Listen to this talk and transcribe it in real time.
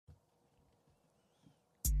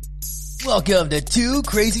Welcome to Two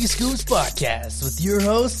Crazy Scoops Podcast with your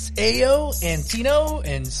hosts Ayo and Tino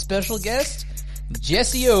and special guest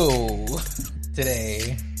Jesse O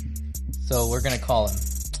today. So we're going to call him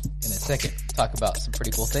in a second, talk about some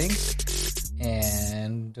pretty cool things,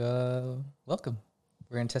 and welcome.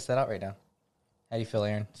 We're going to test that out right now. How do you feel,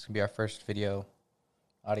 Aaron? It's going to be our first video,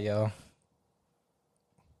 audio.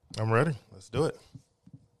 I'm ready. Let's do it.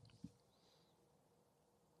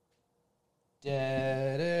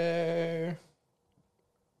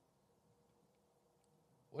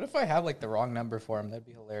 What if I have like the wrong number for him? That'd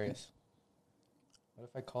be hilarious. What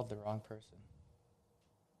if I called the wrong person?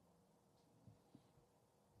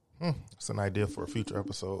 It's an idea for a future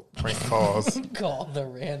episode. Prank calls. Call the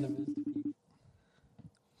random.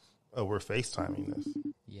 Oh, we're FaceTiming this.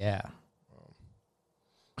 Yeah.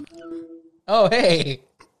 Oh, hey.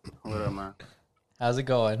 What up, man? How's it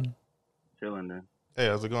going? Chilling, dude. Hey,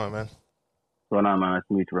 how's it going, man? What's going on, man? Nice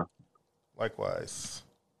to meet you, bro. Likewise.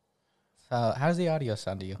 So, how's the audio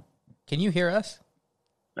sound to you? Can you hear us?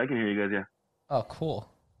 I can hear you guys, yeah. Oh, cool.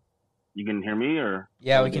 You can hear me, or?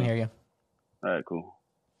 Yeah, we can hear you. All right, cool.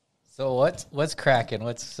 So what's cracking?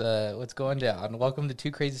 What's going down? Welcome to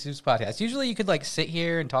Two Crazy Scoops Podcast. Usually you could like sit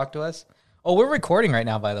here and talk to us. Oh, we're recording right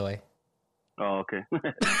now, by the way. Oh, okay.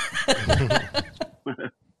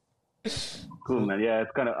 Cool, man. Yeah,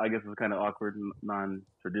 I guess it's kind of awkward,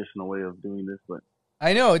 non-traditional way of doing this, but.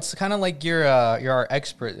 I know, it's kind of like you're our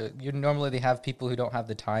expert. Normally they have people who don't have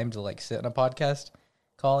the time to like sit on a podcast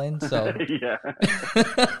call in, so yeah.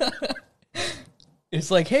 It's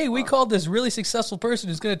like, hey, we called this really successful person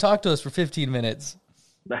who's going to talk to us for 15 minutes.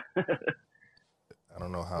 I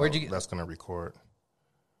don't know how that's going to record.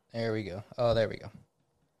 There we go. Oh, there we go.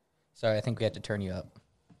 Sorry, I think we had to turn you up.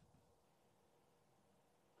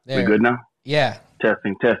 There. We good now? Yeah.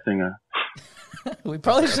 Testing. We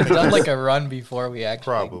probably should have done like a run before we actually.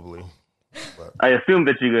 Probably. But. I assumed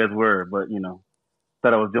that you guys were, but,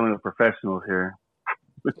 thought I was dealing with professionals here.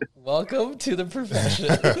 Welcome to the profession.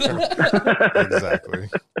 Exactly.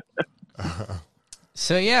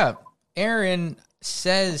 So, yeah, Aaron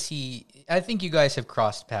says I think you guys have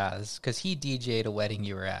crossed paths because he DJ'd a wedding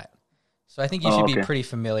you were at. So I think you should be pretty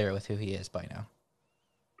familiar with who he is by now.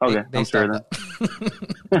 Okay, I'm sure then.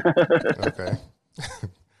 Okay.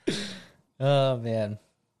 Oh, man.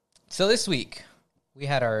 So this week, we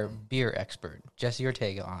had our beer expert, Jesse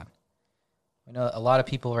Ortega, on. I know a lot of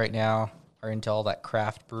people right now are into all that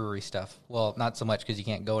craft brewery stuff. Well, not so much because you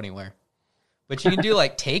can't go anywhere. But you can do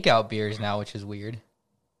like takeout beers now, which is weird.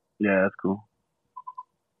 Yeah, that's cool.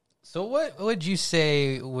 So what would you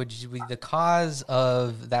say would be the cause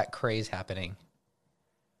of that craze happening?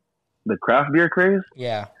 The craft beer craze?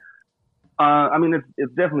 Yeah. I mean,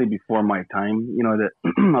 it's definitely before my time. That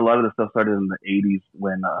a lot of the stuff started in the 80s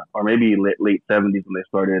when, or maybe late 70s when they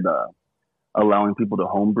started allowing people to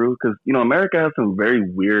homebrew. Because, America has some very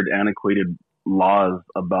weird, antiquated laws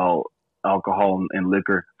about alcohol and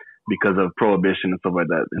liquor because of prohibition and stuff like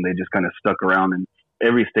that. And they just kind of stuck around. And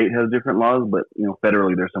every state has different laws, but,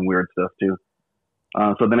 federally there's some weird stuff too.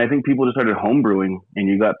 So then I think people just started homebrewing, and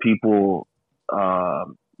you got people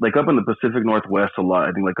like up in the Pacific Northwest a lot.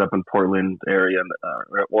 I think like up in Portland area,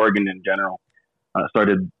 or Oregon in general,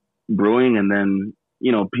 started brewing. And then,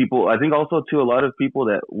 people, I think also too, a lot of people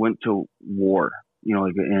that went to war,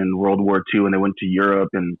 like in World War II, and they went to Europe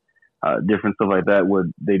and different stuff like that, where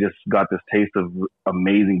they just got this taste of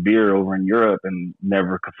amazing beer over in Europe and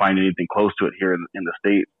never could find anything close to it here in the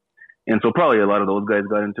States. And so probably a lot of those guys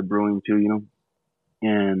got into brewing too,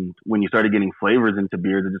 and when you started getting flavors into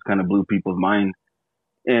beers, it just kind of blew people's mind.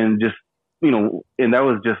 And just, and that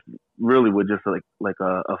was just really with just like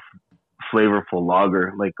a flavorful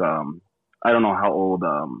lager. Like, I don't know how old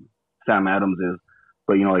Sam Adams is,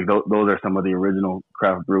 but, like those are some of the original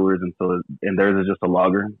craft brewers. And so, and theirs is just a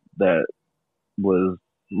lager that was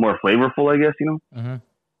more flavorful, I guess, Mm-hmm.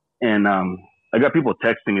 And I got people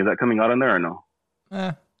texting me. Is that coming out on there or no?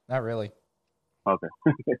 Not really. Okay.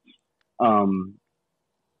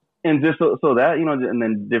 And just so that, and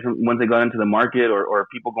then different, once they got into the market or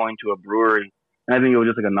people going to a brewery, and I think it was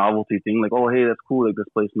just like a novelty thing, like, oh, hey, that's cool. Like this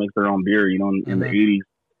place makes their own beer, in the 80s.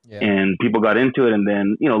 Yeah. And people got into it. And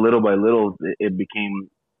then, little by little, it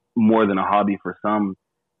became more than a hobby for some.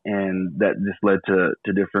 And that just led to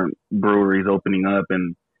different breweries opening up.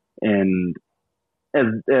 And as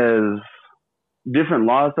different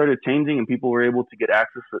laws started changing and people were able to get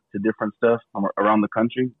access to different stuff around the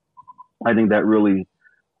country, I think that really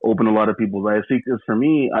opened a lot of people's eyes. Because for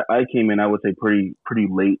me, I came in, I would say, pretty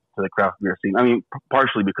late to the craft beer scene. I mean,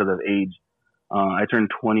 partially because of age. I turned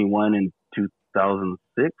 21 in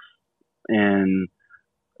 2006, and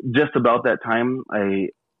just about that time, I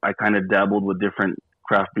I kind of dabbled with different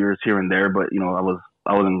craft beers here and there, but I was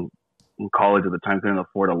in college at the time, couldn't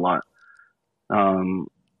afford a lot.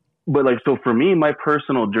 But like, so for me, my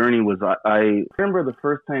personal journey was, I remember the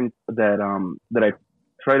first time that I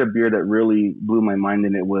tried a beer that really blew my mind,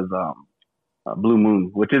 and it was Blue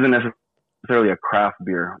Moon, which isn't necessarily a craft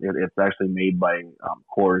beer. It's actually made by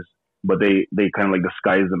Coors, but they kind of like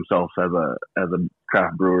disguise themselves as a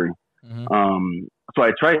craft brewery. Mm-hmm. So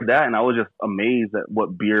I tried that, and I was just amazed at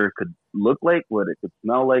what beer could look like, what it could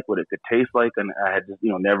smell like, what it could taste like, and I had just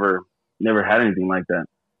never had anything like that.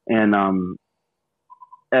 And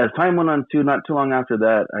as time went on, not too long after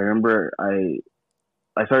that, I remember I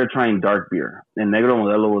started trying dark beer, and Negro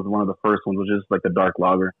Modelo was one of the first ones, which is like a dark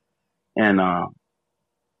lager. And I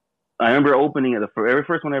remember opening it, the very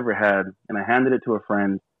first one I ever had, and I handed it to a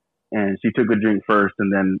friend, and she took a drink first,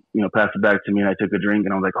 and then passed it back to me, and I took a drink,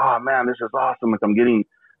 and I was like, oh man, this is awesome! Like, I'm getting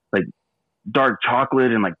like dark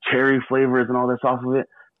chocolate and like cherry flavors and all this off of it.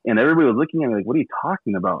 And everybody was looking at me like, what are you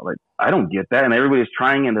talking about? Like, I don't get that. And everybody's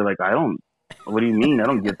trying, and they're like, what do you mean? I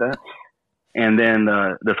don't get that. And then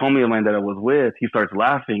this homie of mine that I was with, he starts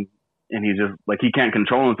laughing, and he's just like, he can't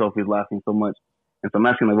control himself. He's laughing so much. And so I'm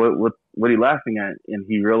asking, like, what are you laughing at? And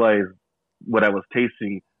he realized what I was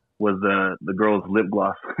tasting was the girl's lip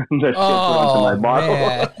gloss that she had put onto my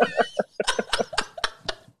bottle.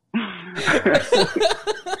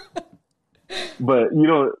 But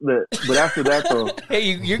but after that though, hey,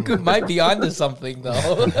 you might be onto something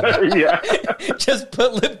though. Yeah, just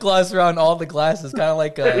put lip gloss around all the glasses, kind of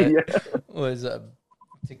like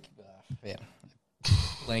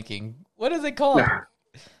blanking. What is it called?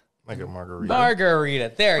 Like a margarita.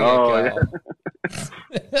 Margarita. There you go.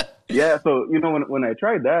 Yeah. Yeah. So when I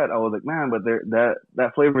tried that, I was like, man, but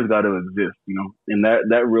that flavor's got to exist, and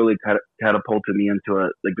that really catapulted me into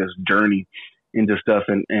this journey into stuff,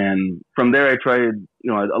 and from there I tried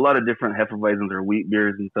a lot of different Hefeweizens or wheat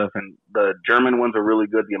beers and stuff, and the German ones are really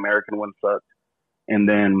good, the American ones sucked, and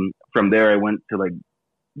then from there I went to like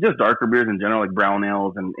just darker beers in general, like brown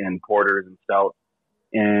ales and porters and stouts.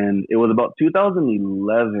 And it was about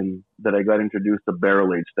 2011 that I got introduced to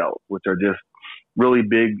barrel aged stouts, which are just really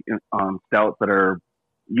big stouts that are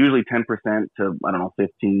usually 10% to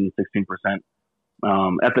 15, 16%.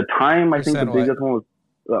 At the time, I think the biggest one was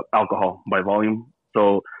alcohol by volume.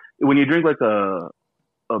 So when you drink like a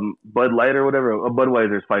Bud Light or whatever, a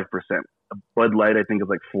Budweiser is 5%. A Bud Light, I think, is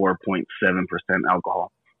like 4.7%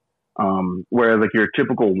 alcohol. Whereas like your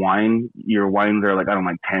typical wine, your wines are like,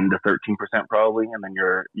 10 to 13% probably. And then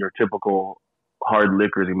your typical hard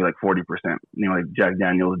liquor is gonna be like 40%, like Jack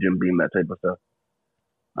Daniels, Jim Beam, that type of stuff.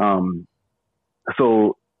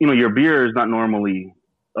 So, your beer is not normally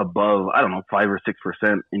above, 5 or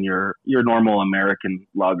 6% in your normal American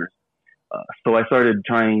lagers. So I started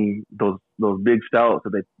trying those big stouts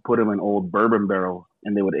that they put them in old bourbon barrels,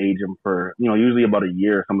 and they would age them for, usually about a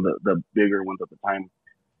year, some of the bigger ones at the time.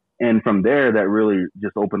 And from there, that really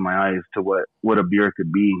just opened my eyes to what a beer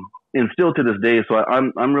could be. And still to this day, so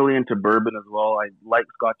I'm really into bourbon as well. I like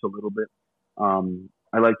Scotch a little bit.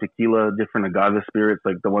 I like tequila, different agave spirits.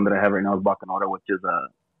 Like the one that I have right now is Bacanora, which is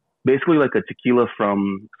basically like a tequila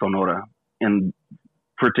from Sonora. And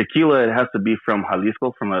for tequila, it has to be from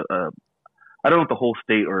Jalisco, from I don't know if the whole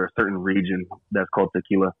state or a certain region that's called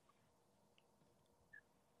tequila,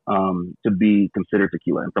 to be considered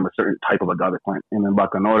tequila, and from a certain type of agave plant. And then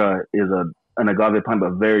Bacanora is an agave plant,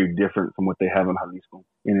 but very different from what they have in Jalisco.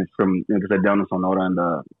 And it's from, like I said, down in Sonora in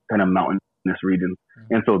the kind of mountainous region.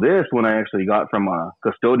 Mm-hmm. And so this one I actually got from a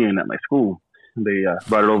custodian at my school. They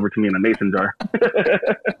brought it over to me in a mason jar.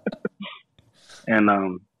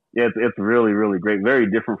 And it's really, really great.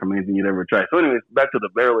 Very different from anything you'd ever try. So anyways, back to the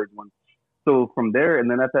barrel-aged one. So from there, and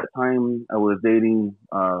then at that time, I was dating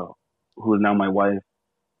who is now my wife.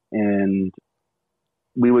 And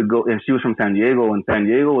we would go, and she was from San Diego, and San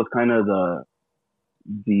Diego was kind of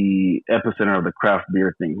the epicenter of the craft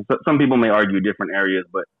beer thing. So some people may argue different areas,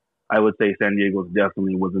 but I would say San Diego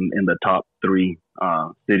definitely was in the top 3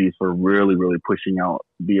 cities for really, really pushing out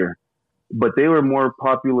beer. But they were more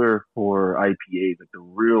popular for IPAs, like the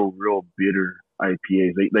real bitter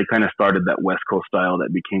IPAs. They kind of started that West Coast style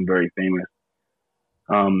that became very famous.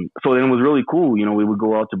 So then it was really cool. We would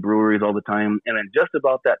go out to breweries all the time. And then just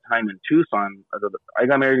about that time in Tucson, I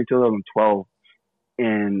got married in 2012,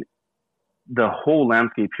 and the whole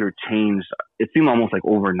landscape here changed. It seemed almost like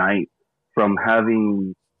overnight from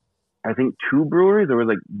having, I think, 2 breweries. There was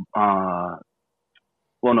like,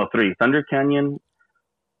 3, Thunder Canyon,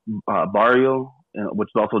 Barrio, which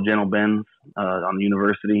is also General Benz on the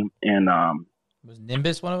university. And was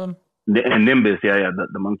Nimbus one of them? And Nimbus, yeah,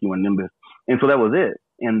 the monkey one, Nimbus. And so that was it.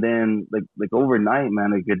 and then like overnight,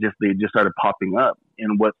 man, they just started popping up.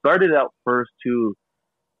 And what started out first too,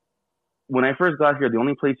 when I first got here, the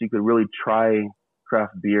only place you could really try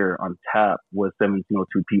craft beer on tap was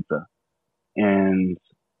 1702 Pizza, and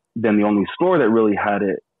then the only store that really had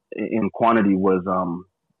it in quantity was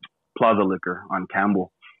Plaza Liquor on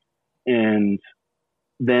Campbell. And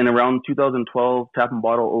then around 2012, Tap and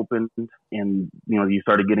Bottle opened, and you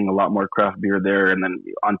started getting a lot more craft beer there, and then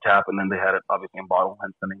on tap, and then they had it obviously in bottle,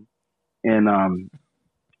 hence the name. And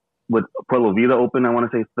with Pueblo Vida open, I want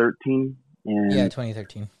to say 13, and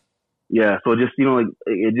 2013. Yeah, so just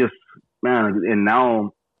it just, man, and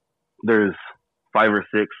now there's 5 or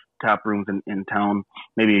 6 tap rooms in town,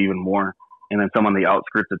 maybe even more, and then some on the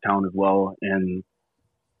outskirts of town as well, and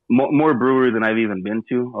more breweries than I've even been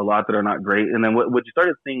to, a lot that are not great. And then what you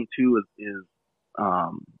started seeing too is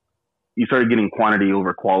you started getting quantity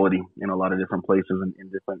over quality in a lot of different places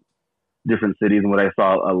in different cities. And what I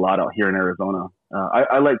saw a lot out here in Arizona,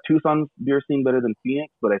 I like Tucson's beer scene better than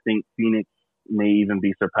Phoenix, but I think Phoenix may even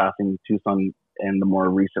be surpassing Tucson in the more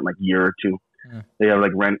recent year or two. Yeah. They have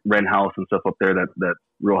like Wren House and stuff up there that's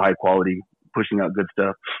real high quality, pushing out good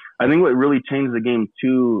stuff. I think what really changed the game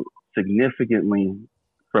too significantly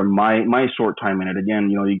from my short time in it. Again,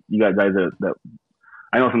 you got guys that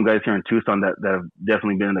I know some guys here in Tucson that have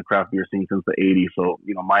definitely been in the craft beer scene since the 80s. So,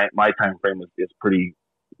 my time frame is pretty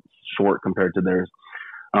short compared to theirs.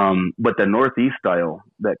 But the Northeast style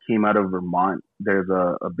that came out of Vermont, there's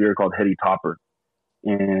a beer called Heady Topper.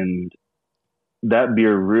 And that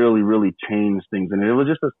beer really, really changed things. And it was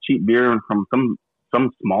just a cheap beer from some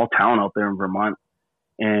small town out there in Vermont.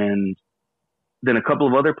 And then a couple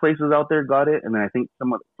of other places out there got it. And then I think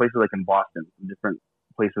some places like in Boston, different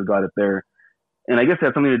places got it there. And I guess it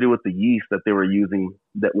had something to do with the yeast that they were using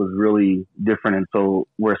that was really different. And so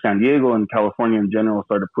where San Diego and California in general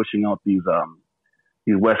started pushing out these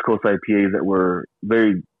West Coast IPAs that were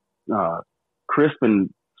very crisp and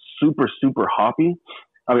super, super hoppy,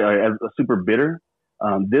 super bitter.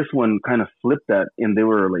 This one kind of flipped that, and they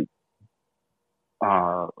were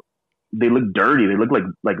they looked dirty. They looked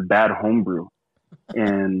like bad homebrew.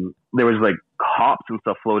 And there was hops and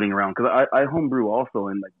stuff floating around, because I homebrew also,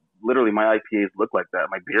 and literally my IPAs look like that.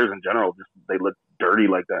 My beers in general, they look dirty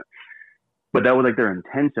like that. But that was their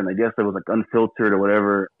intention. I guess it was unfiltered or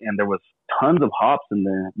whatever, and there was tons of hops in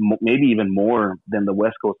there, maybe even more than the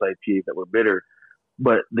West Coast IPAs that were bitter.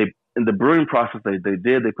 But in the brewing process they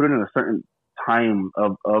put it in a certain time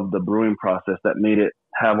of the brewing process that made it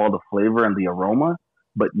have all the flavor and the aroma,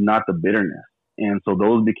 but not the bitterness. And so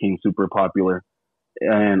those became super popular.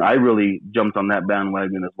 And I really jumped on that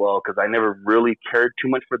bandwagon as well, because I never really cared too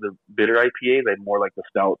much for the bitter IPAs. I more like the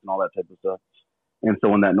stouts and all that type of stuff. And so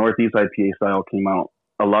when that Northeast IPA style came out,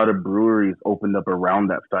 a lot of breweries opened up around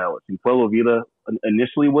that style. And Pueblo Vida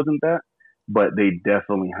initially wasn't that, but they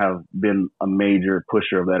definitely have been a major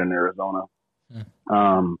pusher of that in Arizona.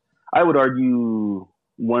 I would argue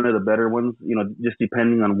one of the better ones, just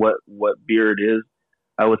depending on what beer it is.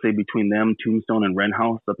 I would say between them, Tombstone and Wren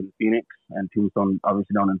House up in Phoenix, and Tombstone,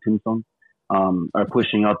 obviously down in Tombstone, are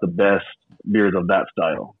pushing out the best beers of that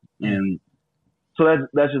style. And so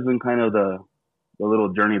that's just been kind of the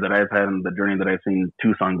little journey that I've had, and the journey that I've seen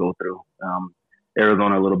Tucson go through.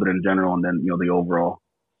 Arizona a little bit in general, and then, the overall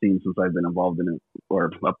scene since I've been involved in it, or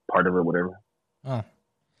a part of it, whatever. Oh.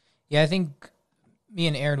 Yeah, I think me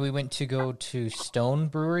and Aaron, we went to go to Stone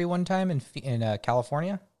Brewery one time in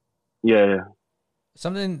California. Yeah.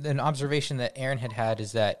 An observation that Aaron had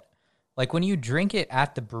is that, when you drink it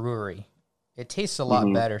at the brewery, it tastes a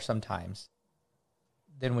lot better sometimes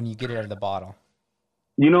than when you get it out of the bottle.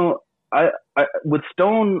 I with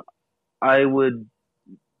Stone, I would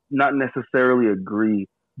not necessarily agree,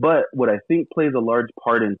 but what I think plays a large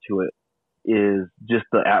part into it is just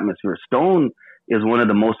the atmosphere. Stone is one of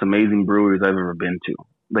the most amazing breweries I've ever been to.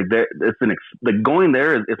 Going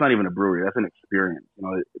there, it's not even a brewery. That's an experience.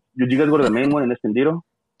 Did you guys go to the main one in Escondido?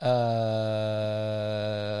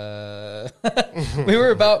 We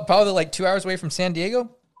were about probably 2 hours away from San Diego.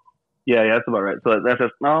 Yeah, that's about right. So that's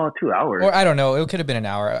just 2 hours. Or I don't know. It could have been an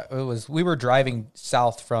hour. We were driving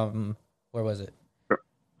south from, where was it?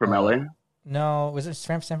 From LA? No, was it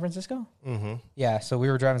San Francisco? Mm-hmm. Yeah, so we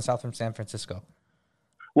were driving south from San Francisco.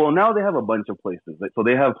 Well, now they have a bunch of places. So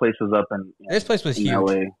they have places up in this place was huge,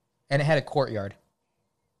 LA. And it had a courtyard.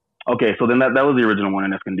 Okay, so then that was the original one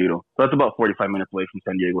in Escondido. So that's about 45 minutes away from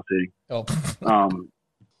San Diego City. Oh.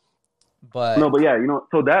 But yeah,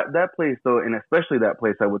 so that place, though, and especially that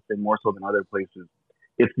place, I would say more so than other places,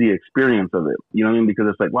 it's the experience of it. You know what I mean? Because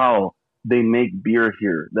it's wow, they make beer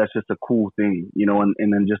here. That's just a cool thing, you know, and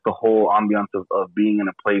then just the whole ambiance of being in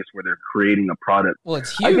a place where they're creating a product. Well,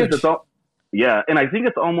 it's I guess huge. it's all, yeah, and I think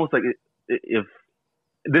it's almost like if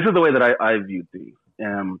this is the way that I view things,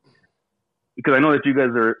 because I know that you guys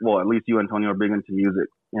are, well, at least you, Antonio, are big into music,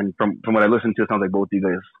 and from what I listen to, it sounds like both of you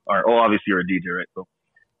guys are. Oh, obviously you're a DJ, right? So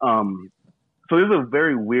this is a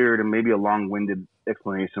very weird and maybe a long-winded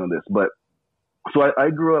explanation of this, but so I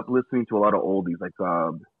grew up listening to a lot of oldies, like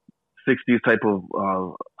 60s type of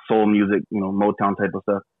soul music, you know, Motown type of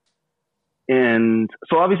stuff. And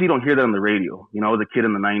so obviously you don't hear that on the radio. You know, I was a kid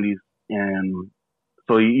in the 90s, and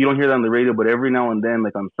so you don't hear that on the radio, but every now and then,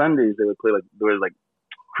 like on Sundays, they would play like, there was like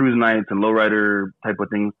cruise nights and lowrider type of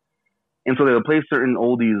things. And so they would play certain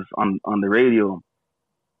oldies on the radio.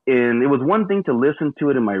 And it was one thing to listen to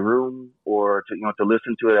it in my room, or to, you know, to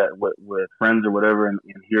listen to it with friends or whatever, and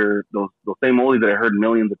hear those same oldies that I heard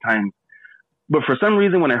millions of times. But for some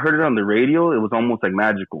reason, when I heard it on the radio, it was almost like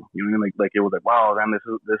magical. You know, like it was like, wow, man, this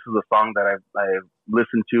is a song that I've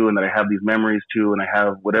listened to and that I have these memories to, and I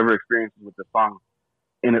have whatever experiences with the song.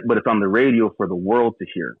 But it's on the radio for the world to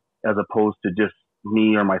hear, as opposed to just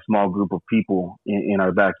me or my small group of people in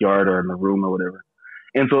our backyard or in the room or whatever.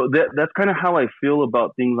 And so that's kind of how I feel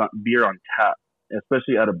about things on beer on tap,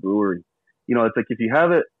 especially at a brewery. You know, it's like if you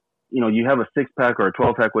have it, you know, you have a 6-pack or a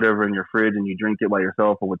 12-pack, whatever, in your fridge, and you drink it by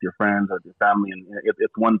yourself or with your friends or your family, and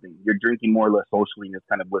it's one thing. You're drinking more or less socially, and it's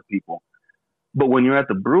kind of with people. But when you're at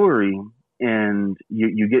the brewery and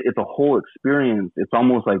you get, it's a whole experience. It's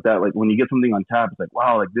almost like that. Like when you get something on tap, it's like,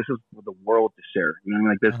 wow, like this is for the world to share. You know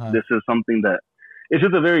what I mean? Like this is something that, it's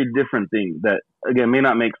just a very different thing that, again, may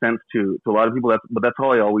not make sense to a lot of people. But that's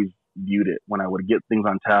how I always viewed it when I would get things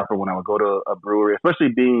on tap, or when I would go to a brewery, especially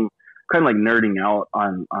being kind of like nerding out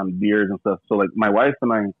on beers and stuff. So like my wife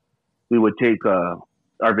and I, we would take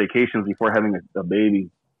our vacations before having a baby.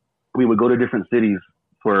 We would go to different cities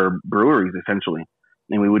for breweries, essentially.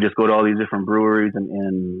 And we would just go to all these different breweries and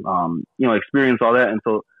you know, experience all that. And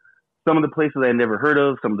so some of the places I had never heard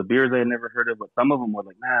of, some of the beers I had never heard of, but some of them were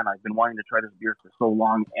like, man, I've been wanting to try this beer for so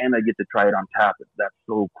long, and I get to try it on tap. That's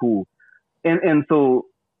so cool. And so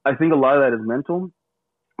I think a lot of that is mental,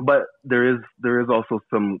 but there is also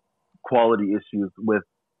some quality issues with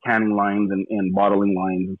canning lines and bottling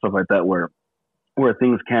lines and stuff like that, where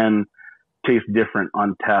things can taste different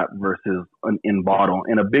on tap versus in bottle.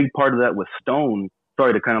 And a big part of that with Stone,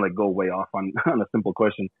 sorry to kind of like go way off on a simple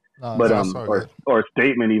question, but or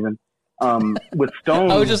statement even. With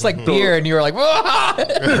Stone, I was just like beer, and you were like, "Whoa!"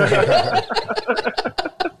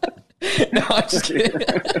 No, I'm just kidding.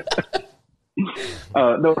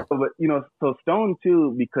 No, but you know, so Stone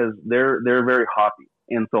too, because they're very hoppy,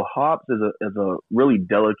 and so hops is a really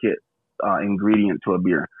delicate ingredient to a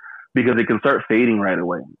beer, because it can start fading right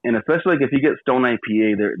away. And especially like if you get Stone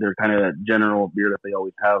IPA, they're kind of a general beer that they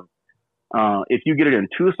always have. If you get it in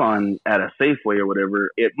Tucson at a Safeway or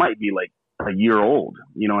whatever, it might be like a year old.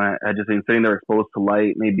 You know, I just been sitting there exposed to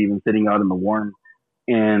light, maybe even sitting out in the warm,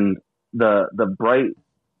 and the bright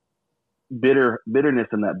bitterness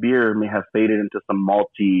in that beer may have faded into some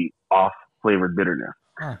malty off flavored bitterness.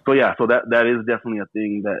 Huh. So yeah, so that is definitely a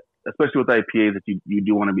thing that, especially with IPAs, that you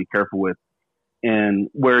do want to be careful with, and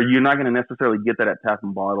where you're not going to necessarily get that at Tap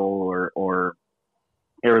and Bottle or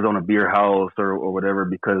Arizona Beer House or whatever,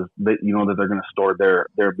 because you know that they're going to store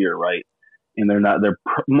their beer right. And they're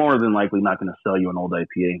more than likely not going to sell you an old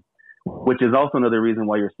IPA, which is also another reason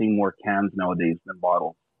why you're seeing more cans nowadays than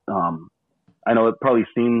bottles. I know it probably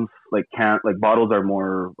seems like bottles are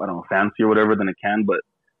more, I don't know, fancy or whatever than a can, but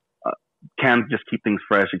cans just keep things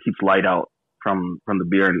fresh. It keeps light out from the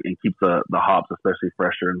beer and keeps the hops especially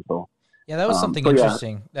fresher. And so, yeah, that was something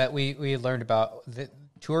interesting that we learned about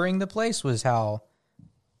touring the place, was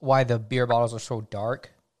why the beer bottles are so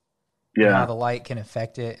dark. Yeah, how the light can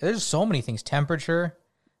affect it. There's so many things. Temperature,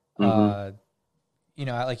 you know,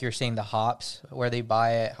 like you're saying, the hops, where they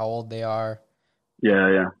buy it, how old they are.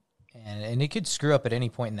 Yeah. And it could screw up at any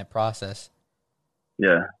point in the process.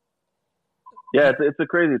 Yeah, it's a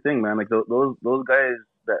crazy thing, man. Like those guys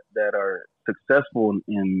that are successful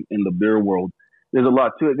in the beer world, there's a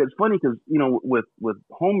lot to it. It's funny because, you know, with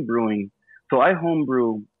home brewing, so I home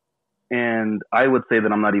brew. And I would say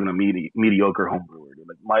that I'm not even a mediocre home brewer.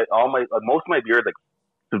 Like most of my beer is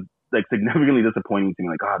like significantly disappointing to me.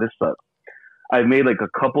 Like, this sucks. I've made like a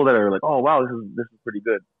couple that are like, oh wow, this is pretty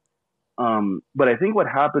good. But I think what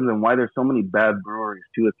happens and why there's so many bad breweries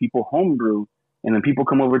too is people home brew, and then people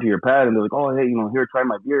come over to your pad and they're like, oh hey, you know, here, try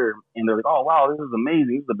my beer, and they're like, oh wow, this is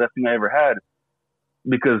amazing. This is the best thing I ever had.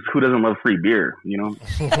 Because who doesn't love free beer, you know?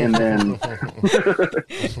 And then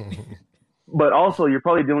but also you're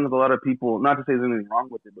probably dealing with a lot of people. Not to say there's anything wrong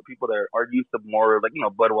with it, but people that are used to more like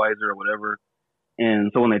Budweiser or whatever.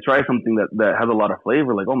 And so when they try something that has a lot of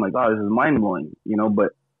flavor, like, oh my god, this is mind blowing,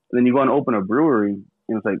 But then you go and open a brewery,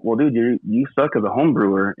 and it's like, well, dude, you suck as a home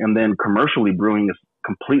brewer, and then commercially brewing is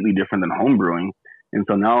completely different than home brewing. And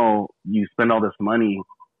so now you spend all this money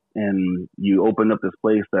and you open up this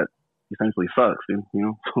place that essentially sucks,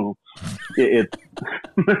 So it's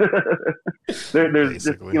there's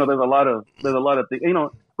just there's a lot of things,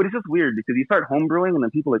 but it's just weird because you start home brewing and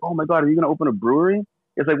then people are like, oh my god, are you gonna open a brewery?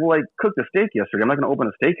 It's like, well, I cooked a steak yesterday. I'm not gonna open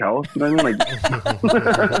a steakhouse. You know what I mean?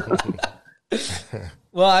 Like,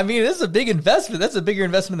 well, I mean, this is a big investment. That's a bigger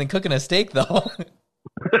investment than cooking a steak, though.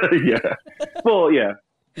 Yeah. Well, yeah,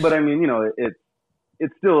 but I mean,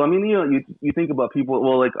 it's still, I mean, you think about people,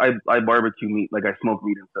 well, like I barbecue meat, like I smoke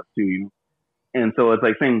meat and stuff too, And so it's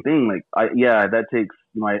like same thing. Like that takes,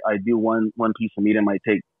 I do one piece of meat. It might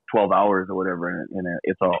take 12 hours or whatever. And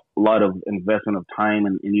it's a lot of investment of time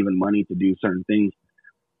and even money to do certain things.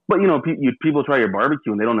 But, people try your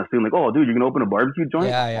barbecue and they don't assume like, oh, dude, you're going to open a barbecue joint?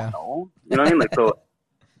 Yeah. No. You know what I mean? Like, so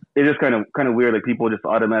it's just kind of weird. Like people just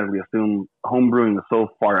automatically assume home brewing is so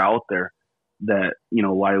far out there that,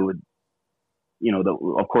 why would,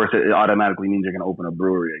 of course, it automatically means you're going to open a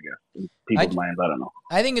brewery, I guess. In people's minds, I don't know.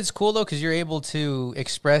 I think it's cool, though, because you're able to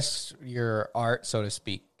express your art, so to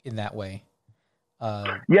speak, in that way.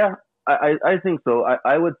 Yeah, I think so.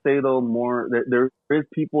 I would say, though, more that there is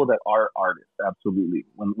people that are artists, absolutely,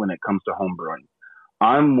 when it comes to home brewing.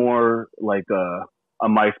 I'm more like a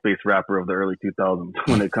MySpace rapper of the early 2000s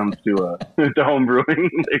when it comes to to home brewing.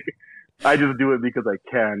 Like, I just do it because I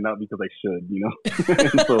can, not because I should,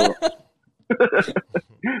 And so...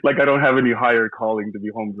 like I don't have any higher calling to be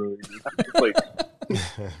home brewing. It's like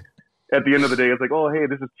at the end of the day, it's like, oh, hey,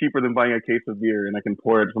 this is cheaper than buying a case of beer, and I can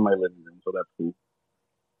pour it from my living room, so that's cool.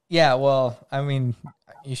 Yeah, well, I mean,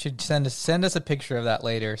 you should send us a picture of that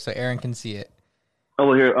later so Aaron can see it. Oh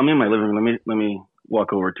well, here I'm in my living room. Let me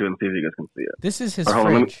walk over to it and see if you guys can see it. This is his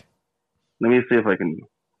fridge. Let me see if I can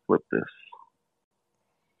flip this.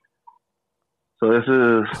 So this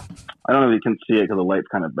is, I don't know if you can see it because the light's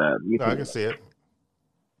kind of bad. No, I can see it.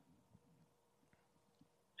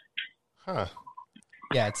 Huh.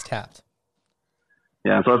 Yeah, it's tapped.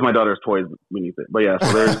 Yeah, so that's my daughter's toys beneath it. But yeah,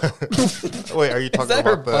 so there's... Wait, are you talking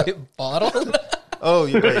about her bottle? Oh,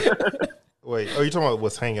 wait. Are you talking about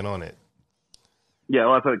what's hanging on it? Yeah,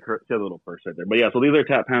 well, that's like she has a little purse right there. But yeah, so these are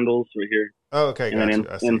tap handles right here. Oh, okay, and then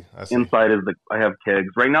I see. Inside is I have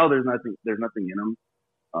kegs. Right now, there's nothing in them.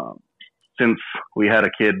 Since we had a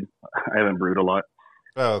kid, I haven't brewed a lot.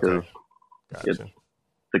 Oh, okay. Gotcha. It's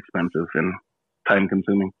expensive and time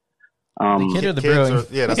consuming. The kid or the brewing?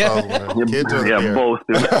 That's what I was wondering. Kids or both.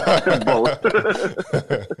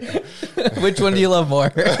 Both. Which one do you love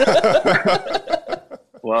more?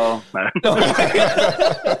 Well,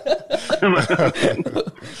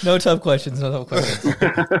 no tough questions.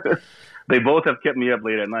 They both have kept me up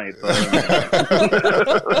late at night.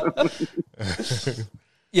 So.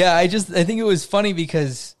 Yeah, I think it was funny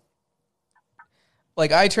because,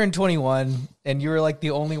 like, I turned 21, and you were like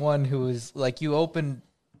the only one who was like, you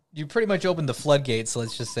pretty much opened the floodgates,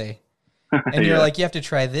 let's just say. And you're like, you have to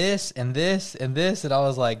try this and this and this, and I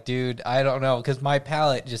was like, dude, I don't know, because my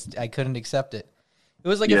palate I couldn't accept it. It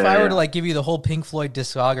was like if I were to like give you the whole Pink Floyd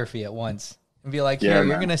discography at once and be like, here,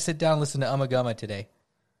 you're gonna sit down and listen to Ummagumma today.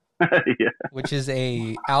 Which is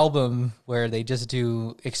a album where they just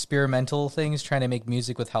do experimental things trying to make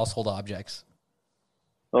music with household objects.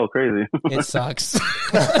 Oh, crazy. It sucks.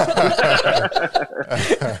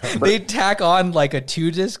 They tack on like a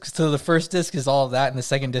 2 disc. So the first disc is all of that, and the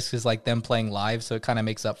second disc is like them playing live, so it kind of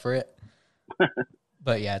makes up for it.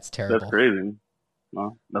 But yeah, it's terrible. That's crazy.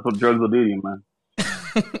 Well, that's what drugs will do to you, man.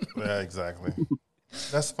 Yeah, exactly.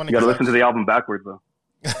 That's funny. You gotta listen to the album backwards, though.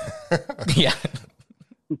 Yeah.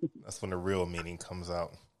 That's when the real meaning comes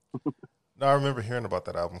out. No, I remember hearing about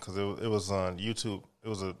that album because it was on YouTube. It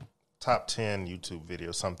was a top 10 YouTube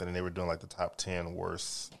video or something, and they were doing like the top 10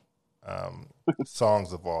 worst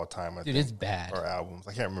songs of all time. I think, it's bad. Or albums.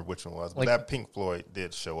 I can't remember which one it was, but like, that Pink Floyd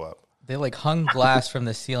did show up. They like hung glass from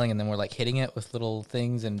the ceiling and then were like hitting it with little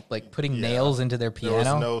things and like putting nails into their piano.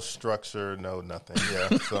 There was no structure, no nothing.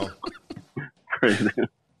 Yeah, so crazy.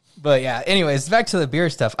 But yeah, anyways, back to the beer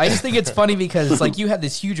stuff. I just think it's funny because like you had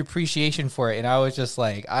this huge appreciation for it, and I was just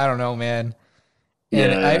like, I don't know, man.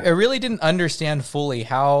 And I really didn't understand fully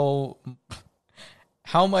how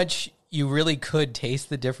much you really could taste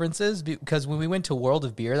the differences, because when we went to World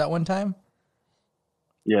of Beer that one time,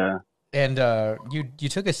 and you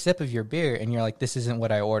took a sip of your beer and you're like, this isn't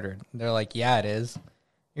what I ordered. And they're like, yeah, it is.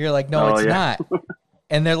 You're like, no, it's not.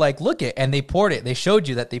 And they're like, look it. And they poured it. They showed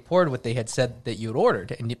you that they poured what they had said that you had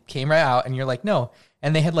ordered. And it came right out. And you're like, no.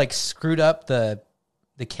 And they had like screwed up the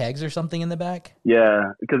kegs or something in the back.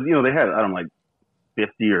 Yeah, because, you know, they had, I don't know, like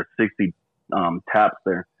 50 or 60 taps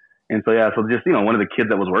there. And so, yeah, so just, you know, one of the kids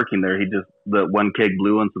that was working there, the one keg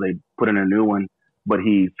blew, and so they put in a new one. But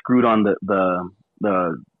he screwed on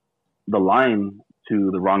the line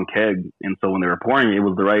to the wrong keg. And so when they were pouring, it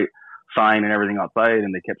was the right sign and everything outside.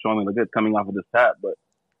 And they kept showing me, look, it's coming off of this tap. But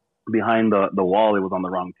behind the wall, it was on the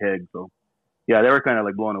wrong keg. So, yeah, they were kind of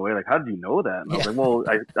like blown away. Like, how did you know that? And I was like, well,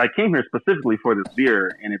 I came here specifically for this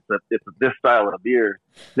beer, and it's this style of beer.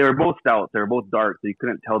 They were both stouts. They were both dark, so you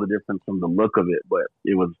couldn't tell the difference from the look of it, but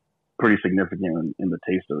it was pretty significant in the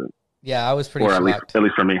taste of it. Yeah, I was pretty shocked. At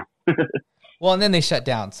least for me. Well, and then they shut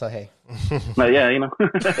down, so hey. But yeah, you know.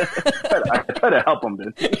 I try to help them,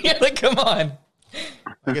 dude. You're like, come on.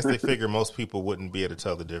 I guess they figure most people wouldn't be able to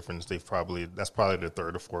tell the difference. That's probably their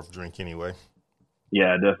third or fourth drink anyway.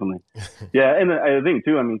 Yeah, definitely. Yeah, and I think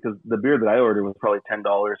too, I mean, because the beer that I ordered was probably $10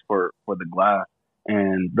 for the glass,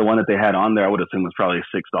 and the one that they had on there, I would assume was probably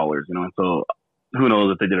 $6, you know. And so, who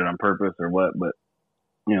knows if they did it on purpose or what? But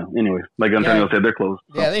you know, anyway, like Antonio said, they're closed.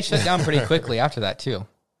 So. Yeah, they shut down pretty quickly after that too.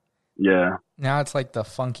 Yeah. Now it's like the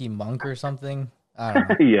Funky Monk or something. I don't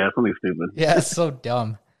know. Yeah, something stupid. Yeah, it's so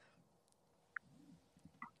dumb.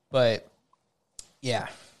 But yeah,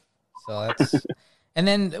 so that's. And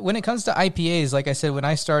then when it comes to IPAs, like I said, when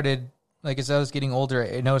I started, like as I was getting older,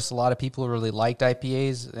 I noticed a lot of people really liked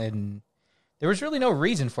IPAs, and there was really no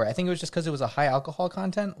reason for it. I think it was just because it was a high alcohol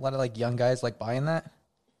content. A lot of like young guys like buying that.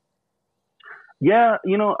 Yeah,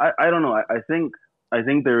 you know, I don't know. I think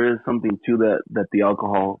there is something to that the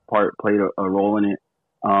alcohol part played a role in it.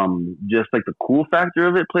 Just like the cool factor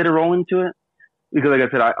of it played a role into it. Because like I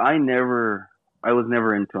said, I was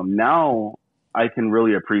never into them. Now I can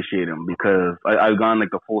really appreciate them because I've gone like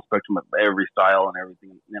the full spectrum of every style and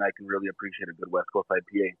everything, and I can really appreciate a good West Coast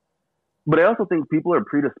IPA. But I also think people are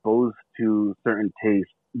predisposed to certain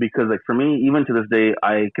tastes because, like for me, even to this day,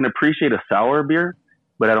 I can appreciate a sour beer,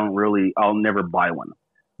 but I'll never buy one.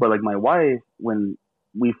 But like my wife, when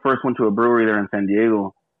we first went to a brewery there in San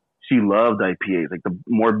Diego, she loved IPAs, like the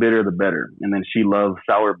more bitter, the better. And then she loved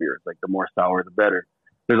sour beers, like the more sour, the better.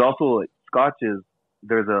 There's also like scotches.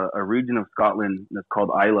 There's a region of Scotland that's called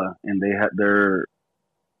Islay, and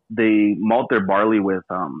they malt their barley with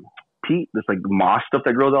peat, this like moss stuff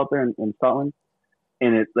that grows out there in Scotland,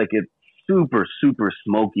 and it's super super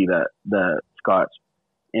smoky, that Scotch,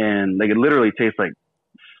 and like it literally tastes like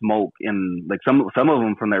smoke, and like some of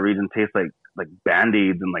them from that region taste like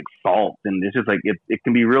Band-Aids and like salt, and it's just like it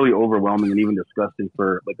can be really overwhelming and even disgusting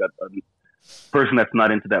for like a person that's not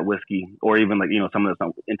into that whiskey, or even like, you know, someone that's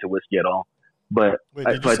not into whiskey at all. But wait,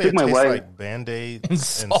 so I took my wife like Band-Aid and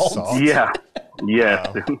salt. Yeah, yes.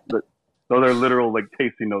 Wow. Those are literal like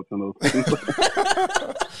tasting notes in those things.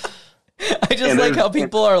 I just like how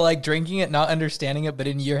people are like drinking it, not understanding it, but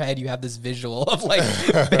in your head you have this visual of like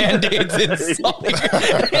Band-Aids and salt.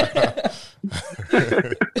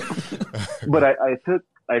 But I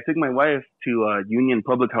took my wife to Union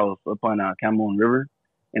Public House up on Campbell River,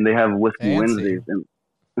 and they have Whiskey Wednesdays, and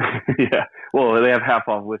yeah, well, they have half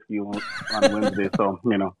off whiskey on Wednesday, so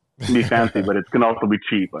you know, it can be fancy, but it can also be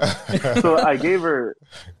cheap. So I gave her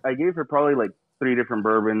probably like 3 different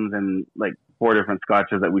bourbons and like 4 different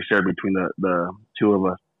scotches that we shared between the two of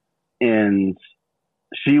us, and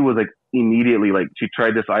she was like immediately like, she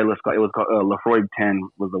tried this Islay Scotch. It was called Lafroig 10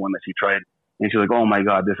 was the one that she tried, and she was like, oh my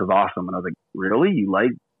god, this is awesome. And I was like, really, you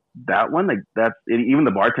like that one? Like that's it. Even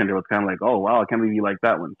the bartender was kind of like, oh wow, I can't believe you like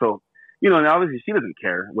that one. So, you know, and obviously she doesn't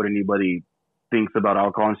care what anybody thinks about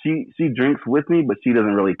alcohol, and she drinks with me, but she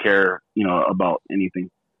doesn't really care, you know, about anything.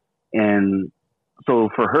 And so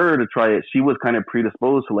for her to try it, she was kind of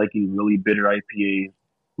predisposed to liking really bitter IPAs,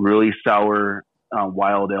 really sour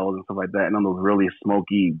wild ales and stuff like that, and on those really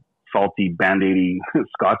smoky, salty Band-Aidy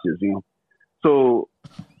scotches, you know. So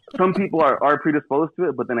some people are predisposed to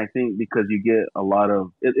it, but then I think because you get a lot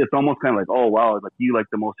of it's almost kind of like, oh wow, it's like you like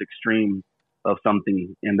the most extreme of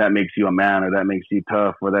something, and that makes you a man, or that makes you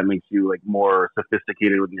tough, or that makes you like more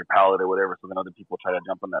sophisticated with your palate or whatever. So then other people try to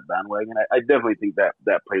jump on that bandwagon. I definitely think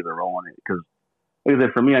that plays a role in it, because like I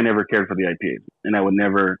said, for me, I never cared for the IPAs, and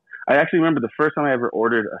I actually remember the first time I ever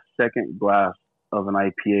ordered a second glass of an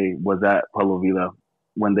IPA was at Pueblo Villa,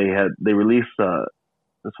 when they released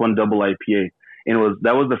this one double IPA, and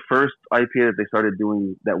that was the first IPA that they started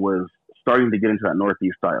doing that was starting to get into that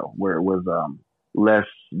Northeast style, where it was less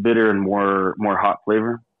bitter and more hot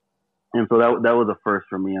flavor. And so that was a first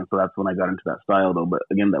for me, and so that's when I got into that style though. But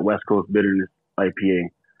again, that West Coast bitterness IPA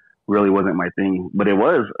really wasn't my thing, but it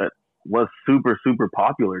was was super super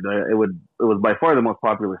popular. It was by far the most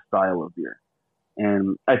popular style of beer.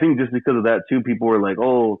 And I think just because of that too, people were like,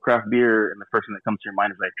 "Oh, craft beer," and the first thing that comes to your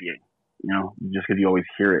mind is IPA. You know, just because you always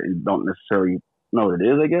hear it and don't necessarily know what it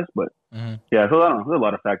is, I guess. But yeah, so I don't know. There's a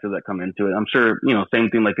lot of factors that come into it. I'm sure, same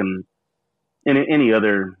thing like in any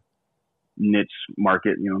other niche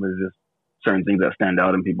market. There's just certain things that stand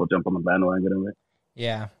out and people jump on the bandwagon of it.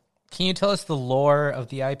 Yeah. Can you tell us the lore of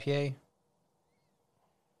the IPA?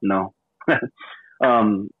 No.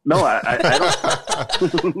 No, I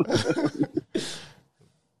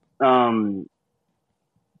don't.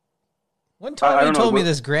 One time you told me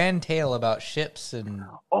this grand tale about ships and.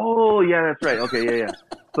 Oh yeah, that's right. Okay, yeah.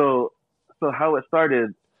 So how it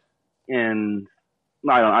started, and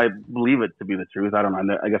I believe it to be the truth. I don't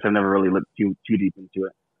know. I guess I've never really looked too deep into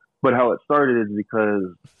it. But how it started is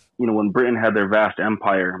because when Britain had their vast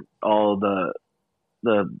empire, all the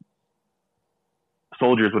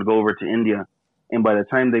soldiers would go over to India, and by the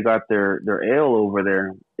time they got their ale over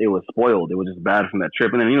there, it was spoiled. It was just bad from that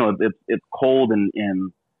trip. And then it's cold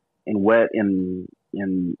and wet in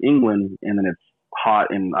England, and then it's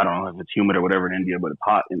hot in, I don't know if it's humid or whatever in India, but it's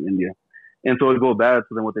hot in India. And so it would go bad.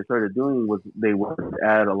 So then what they started doing was they would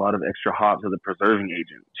add a lot of extra hops as a preserving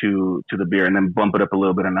agent to the beer, and then bump it up a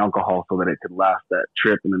little bit in alcohol so that it could last that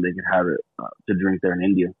trip, and then they could have it to drink there in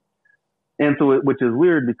India. And so, which is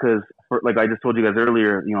weird because, like I just told you guys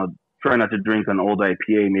earlier, try not to drink an old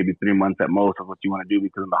IPA, maybe 3 months at most is what you want to do,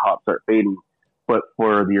 because then the hops start fading. But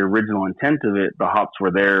for the original intent of it, the hops were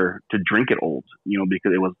there to drink it old,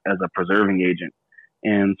 because it was as a preserving agent.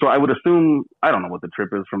 And so I would assume, I don't know what the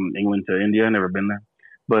trip is from England to India. I've never been there.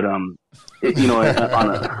 But, on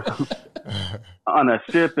a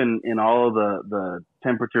ship and all of the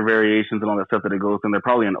temperature variations and all that stuff that it goes through, they're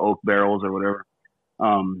probably in oak barrels or whatever.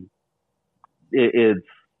 It's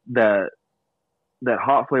that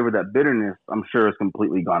hot flavor, that bitterness, I'm sure is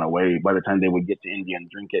completely gone away by the time they would get to India and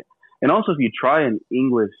drink it. And also, if you try an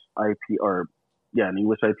English IPA, an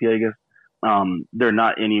English IPA, I guess, they're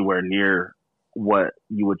not anywhere near what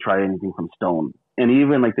you would try anything from Stone. And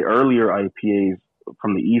even like the earlier IPAs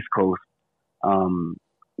from the East Coast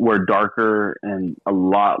were darker and a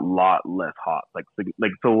lot less hot.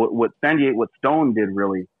 So what Stone did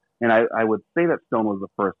really, and I would say that Stone was the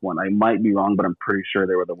first one. I might be wrong, but I'm pretty sure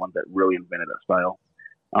they were the ones that really invented that style.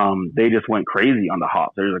 They just went crazy on the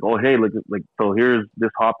hops. They're like, oh, hey, so here's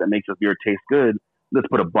this hop that makes this beer taste good. Let's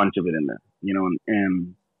put a bunch of it in there,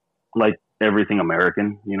 and like everything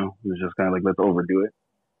American, it's just kind of like, let's overdo it.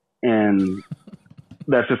 And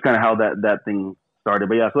that's just kind of how that thing started.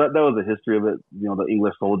 But yeah, so that was the history of it. The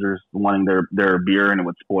English soldiers wanting their beer, and it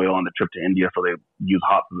would spoil on the trip to India, so they use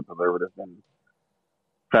hops as a preservative. And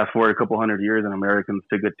fast forward a couple hundred years, and Americans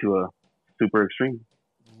took it to a super extreme.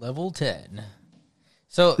 Level 10.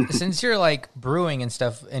 So since you're like brewing and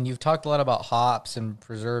stuff, and you've talked a lot about hops and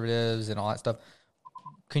preservatives and all that stuff,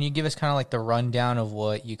 can you give us kind of like the rundown of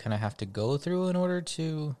what you kind of have to go through in order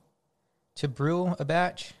to brew a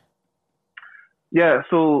batch? Yeah.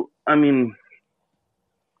 So, I mean,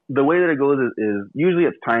 the way that it goes is usually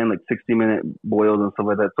it's timed like 60-minute boils and stuff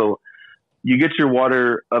like that. So you get your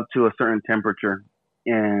water up to a certain temperature,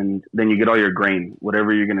 and then you get all your grain,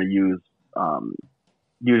 whatever you're going to use.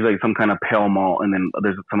 Usually some kind of pale malt, and then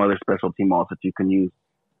there's some other specialty malts that you can use.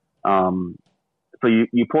 So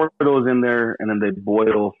you pour those in there, and then they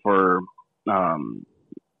boil for an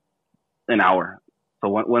hour. So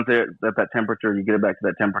once they're at that temperature, you get it back to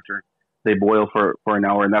that temperature. They boil for an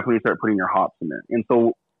hour, and that's when you start putting your hops in there. And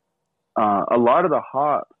so a lot of the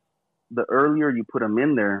hops, the earlier you put them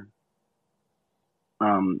in there,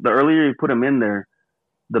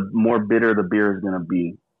 the more bitter the beer is going to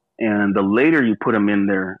be. And the later you put them in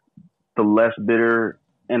there, the less bitter,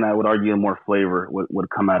 and I would argue more flavor would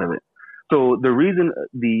come out of it. So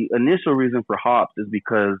the initial reason for hops is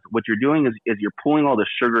because what you're doing is you're pulling all the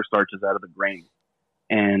sugar starches out of the grain,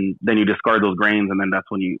 and then you discard those grains, and then that's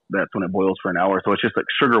when it boils for an hour. So it's just like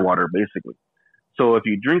sugar water basically. So if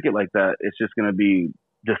you drink it like that, it's just going to be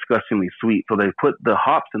disgustingly sweet. So they put the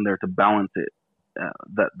hops in there to balance it.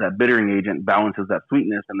 That bittering agent balances that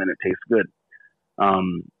sweetness, and then it tastes good.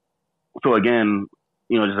 So again,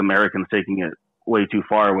 just Americans taking it way too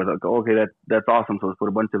far with like, okay, that's awesome. So let's put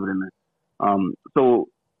a bunch of it in there. So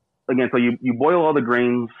again, so you boil all the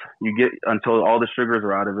grains, you get until all the sugars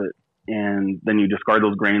are out of it, and then you discard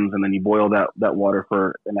those grains, and then you boil that water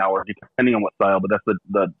for an hour, depending on what style, but that's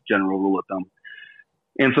the general rule of thumb.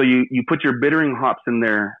 And so you put your bittering hops in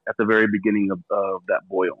there at the very beginning of that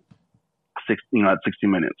boil, at 60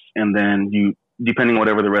 minutes, and then you, depending on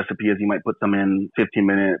whatever the recipe is, you might put some in 15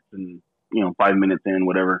 minutes and 5 minutes in,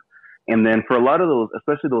 whatever. And then for a lot of those,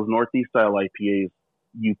 especially those Northeast style IPAs,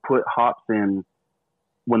 you put hops in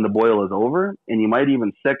when the boil is over, and you might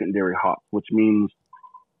even secondary hops, which means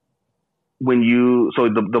so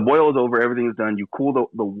the boil is over, everything is done, you cool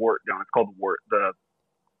the wort down. It's called wort,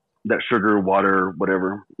 that sugar, water,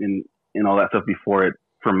 whatever, and all that stuff before it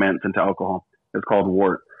ferments into alcohol. It's called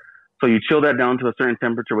wort. So you chill that down to a certain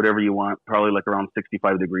temperature, whatever you want, probably like around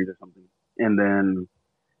 65 degrees or something. And then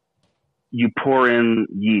you pour in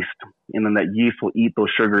yeast, and then that yeast will eat those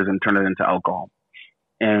sugars and turn it into alcohol.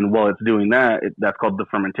 And while it's doing that, that's called the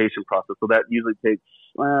fermentation process. So that usually takes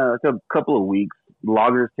a couple of weeks.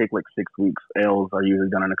 Lagers take like 6 weeks. Ales are usually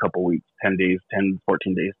done in a couple of weeks, 10 days, 10,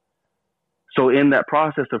 14 days. So in that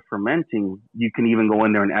process of fermenting, you can even go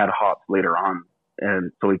in there and add hops later on.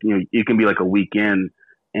 And so it can be like a week in,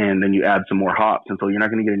 and then you add some more hops. And so you're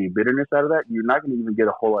not going to get any bitterness out of that. You're not going to even get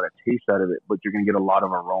a whole lot of taste out of it, but you're going to get a lot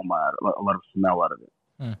of aroma, a lot of smell out of it.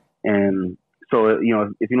 Mm. And so, if you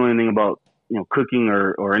know anything about, cooking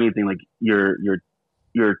or anything, like your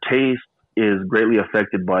taste is greatly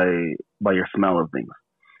affected by your smell of things.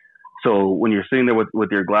 So when you're sitting there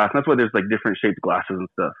with your glass, that's why there's like different shaped glasses and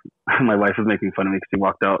stuff. My wife was making fun of me because she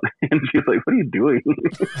walked out and she's like, "What are you doing?"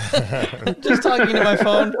 Just talking to my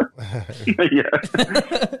phone. Yeah.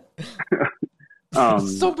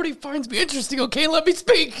 Somebody finds me interesting. Okay, let me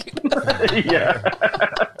speak. Yeah.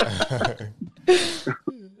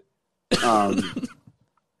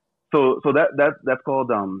 So that's called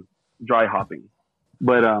dry hopping,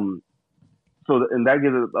 but and that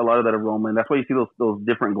gives it a lot of that aroma, and that's why you see those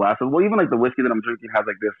different glasses. Well, even like the whiskey that I'm drinking has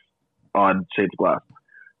like this odd shaped glass.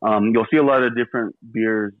 You'll see a lot of different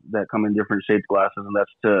beers that come in different shaped glasses, and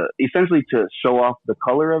that's essentially to show off the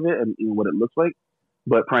color of it and what it looks like,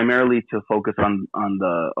 but primarily to focus on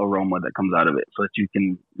the aroma that comes out of it, so that you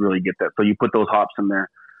can really get that. So you put those hops in there,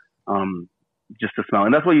 just to smell,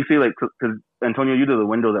 and that's what you see. Like, because Antonio, you do the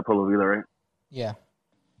windows at Pueblo Villa, right? Yeah.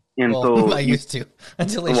 And so I used to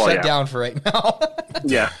until they shut down for right now.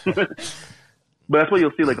 Yeah. But that's what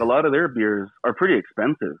you'll see. Like a lot of their beers are pretty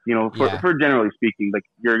expensive, for generally speaking, like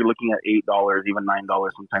you're looking at $8, even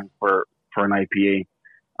 $9 sometimes for an IPA.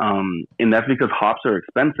 And that's because hops are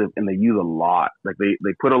expensive and they use a lot. Like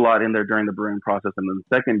they put a lot in there during the brewing process, and then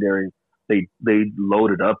secondary, they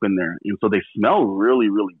load it up in there. And so they smell really,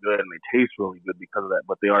 really good and they taste really good because of that,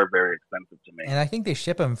 but they are very expensive to make. And I think they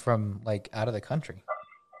ship them from like out of the country.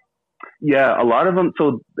 Yeah, a lot of them.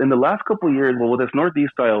 So in the last couple of years, with this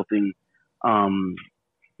Northeast style thing,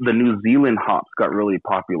 the New Zealand hops got really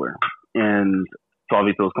popular, and so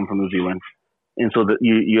obviously those come from New Zealand. And so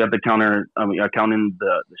you have to count in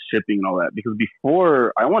the shipping and all that, because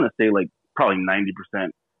before, I want to say like probably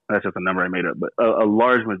 90%. That's just a number I made up, but a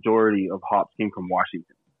large majority of hops came from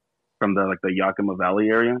Washington, from the Yakima Valley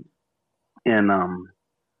area, and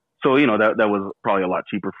so, that was probably a lot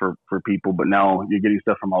cheaper for people, but now you're getting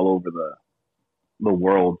stuff from all over the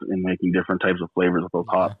world and making different types of flavors with those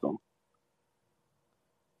hops.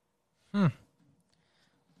 So.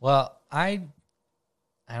 Well, I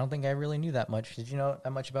don't think I really knew that much. Did you know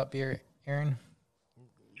that much about beer, Aaron?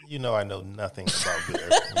 I know nothing about beer.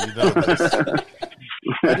 You know this.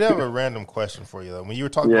 I do have a random question for you, though. When you were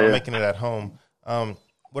talking about making it at home,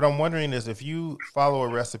 what I'm wondering is if you follow a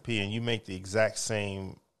recipe and you make the exact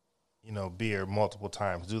same beer multiple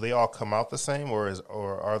times, do they all come out the same, or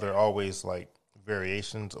are there always like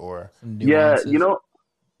variations or nuances?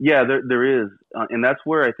 There is, and that's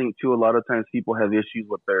where I think too a lot of times people have issues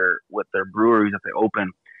with their breweries that they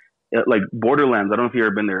open, like Borderlands. I don't know if you've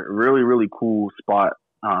ever been there. Really, really cool spot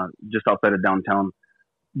just outside of downtown.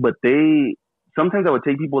 But sometimes I would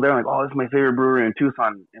take people there, like, oh, this is my favorite brewery in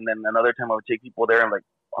Tucson, and then another time I would take people there and like,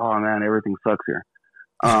 oh man, everything sucks here.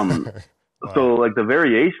 Wow. So like the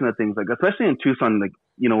variation of things, like especially in Tucson, like,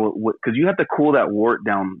 because you have to cool that wort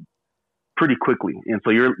down pretty quickly. And so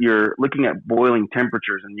you're looking at boiling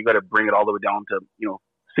temperatures, and you got to bring it all the way down to,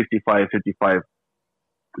 65, 55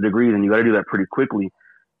 degrees. And you got to do that pretty quickly.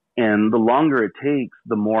 And the longer it takes,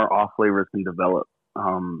 the more off flavors can develop.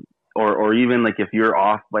 Or even like if you're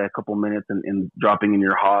off by a couple minutes and dropping in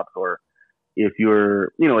your hops, or if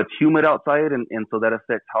you're, it's humid outside. And so that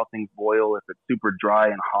affects how things boil. If it's super dry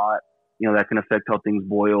and hot, that can affect how things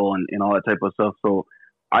boil and all that type of stuff. So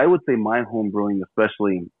I would say my home brewing,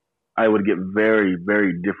 especially, I would get very,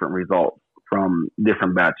 very different results from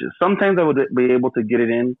different batches. Sometimes I would be able to get it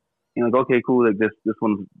in, like, okay, cool, like this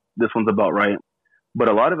one's about right. But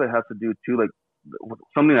a lot of it has to do too, like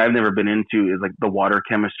something I've never been into is like the water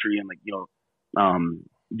chemistry and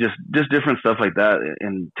just different stuff like that,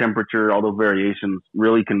 and temperature. All those variations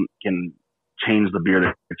really can change the beer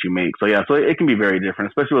that you make. So yeah, so it can be very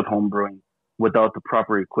different, especially with home brewing. without the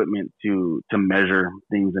proper equipment to measure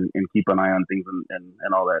things and keep an eye on things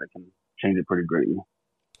and all that, it can change it pretty greatly.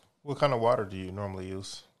 What kind of water do you normally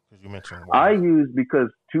use? Because you mentioned I water. use, because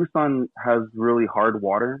Tucson has really hard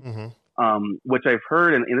water, which I've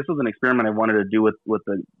heard, and this was an experiment I wanted to do with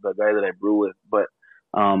the guy that I brew with, but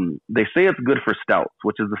they say it's good for stouts,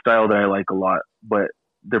 which is the style that I like a lot, but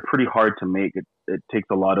they're pretty hard to make. It takes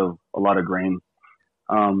a lot of grain.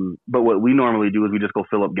 But what we normally do is we just go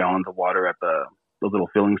fill up gallons of water at those little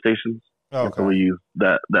filling stations. Oh, and so we use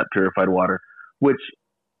that purified water, which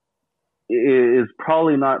is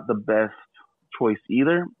probably not the best choice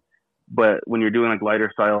either. But when you're doing like lighter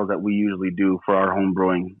styles that we usually do for our home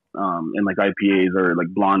brewing, and like IPAs or like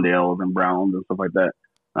blonde ales and browns and stuff like that,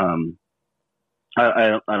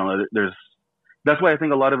 I don't know. That's why I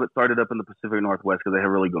think a lot of it started up in the Pacific Northwest, because they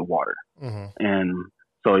have really good water. And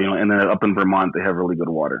so, and then up in Vermont, they have really good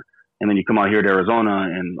water. And then you come out here to Arizona,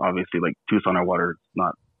 and obviously like Tucson, our water is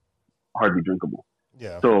not hardly drinkable.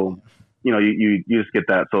 Yeah. So, you just get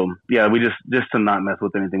that. So yeah, we just to not mess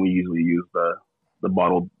with anything, we usually use the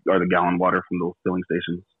bottled or the gallon water from those filling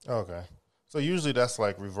stations. Okay. So usually that's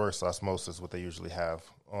like reverse osmosis, what they usually have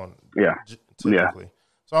on. Yeah. Typically. Yeah.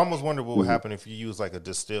 So I almost wonder what would happen if you use like a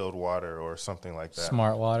distilled water or something like that.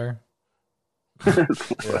 Smart water.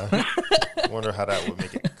 Yeah. I wonder how that would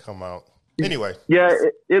make it come out. Anyway. Yeah,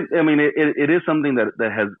 it is something that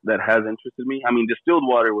has interested me. I mean, distilled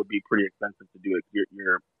water would be pretty expensive to do it.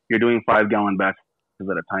 You're doing 5-gallon batches at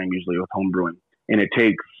a time usually with home brewing, and it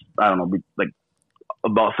takes, I don't know, like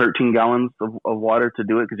about 13 gallons of water to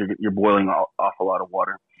do it, because you're boiling off a lot of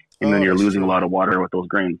water, and then you're losing a lot of water with those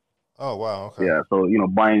grains. Oh wow. Okay. Yeah. So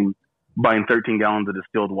buying 13 gallons of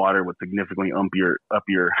distilled water would significantly up your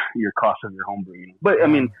cost of your home brewing. But I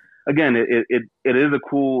mean, again, it is a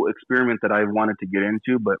cool experiment that I wanted to get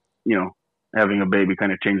into, but having a baby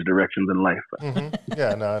kind of changed directions in life.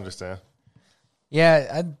 Yeah, no, I understand.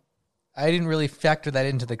 Yeah, I didn't really factor that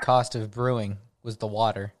into the cost of brewing, was the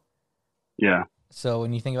water. Yeah. So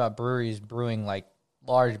when you think about breweries brewing like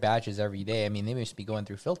large batches every day, I mean, they must be going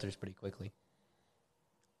through filters pretty quickly.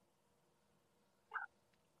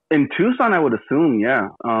 In Tucson, I would assume, yeah.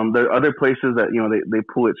 There are other places that they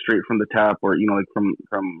pull it straight from the tap, or like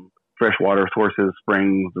from freshwater sources,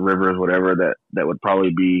 springs, rivers, whatever. That would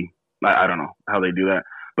probably be. I don't know how they do that,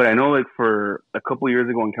 but I know like for a couple years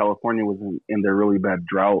ago when California was in their really bad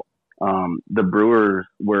drought, the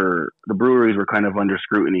breweries were kind of under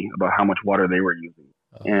scrutiny about how much water they were using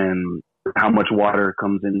and how much water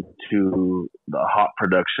comes into the hop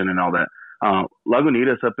production and all that.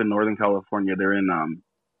 Lagunitas up in Northern California, they're in.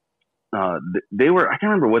 They were, I can't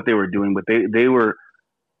remember what they were doing, but they were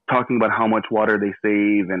talking about how much water they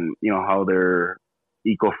save and, how they're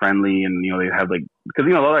eco-friendly, and, they have like,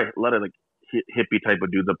 because, a lot of like hippie type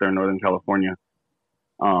of dudes up there in Northern California.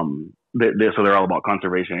 So they're all about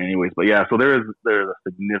conservation anyways, but yeah, so there's a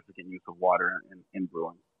significant use of water in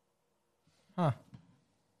brewing. Huh.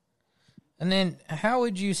 And then how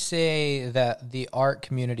would you say that the art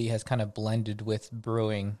community has kind of blended with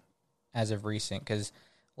brewing as of recent? Because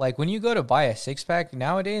like when you go to buy a 6-pack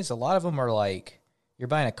nowadays, a lot of them are like you're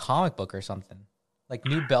buying a comic book or something. Like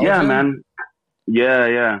New Belgium. Yeah, man.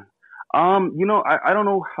 Yeah. I don't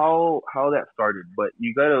know how that started, but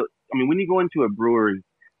when you go into a brewery,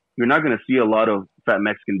 you're not going to see a lot of fat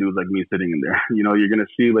Mexican dudes like me sitting in there. You're going to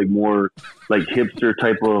see like more like hipster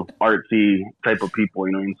type of artsy type of people,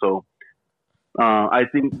 and so I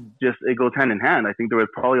think just it goes hand in hand. I think there was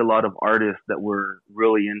probably a lot of artists that were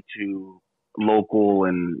really into local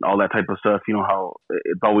and all that type of stuff. How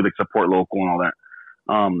it's always like support local and all that.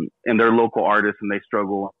 And they're local artists and they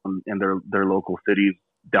struggle in their local cities,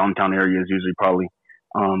 downtown areas usually probably.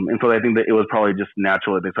 And so I think that it was probably just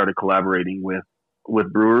natural that they started collaborating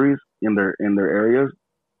with breweries in their areas.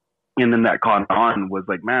 And then that caught on was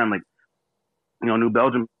like, man, like, New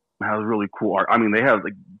Belgium has really cool art. I mean, they have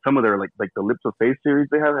like some of their like the Lips of Faith series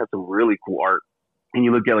they have some really cool art. And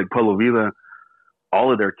you look at like Pueblo Vida,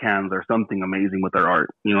 all of their cans are something amazing with their art,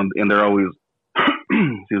 and they're always,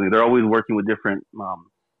 excuse me, they're always working with different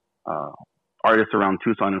artists around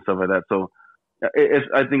Tucson and stuff like that. So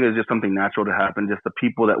I think it's just something natural to happen. Just the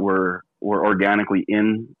people that were organically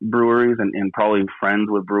in breweries and probably friends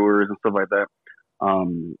with brewers and stuff like that,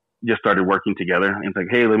 just started working together. And it's like,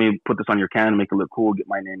 hey, let me put this on your can, make it look cool, get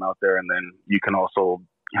my name out there, and then you can also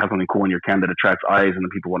have something cool in your can that attracts eyes and the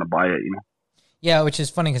people want to buy it, Yeah, which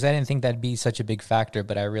is funny because I didn't think that'd be such a big factor,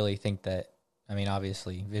 but I really think that,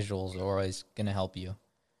 obviously, visuals are always going to help you.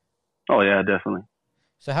 Oh, yeah, definitely.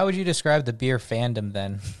 So how would you describe the beer fandom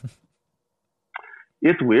then?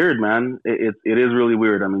 It's weird, man. It is really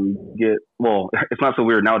weird. I mean, it's not so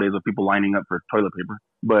weird nowadays with people lining up for toilet paper,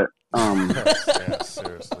 but Yeah,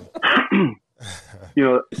 seriously. you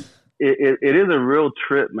know, it is a real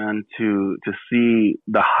trip, man, to see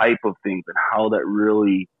the hype of things and how that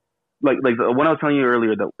really like the one I was telling you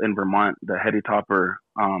earlier that in Vermont, the Heady Topper,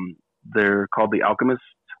 they're called the Alchemist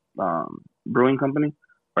Brewing Company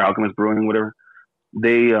or Alchemist Brewing, whatever.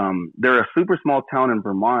 They're a super small town in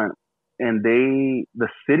Vermont, and the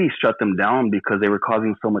city shut them down because they were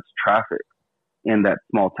causing so much traffic in that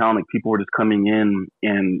small town. Like people were just coming in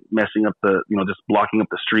and messing up just blocking up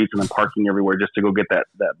the streets and then parking everywhere just to go get that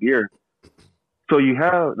beer. So you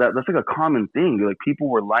have that's like a common thing. Like people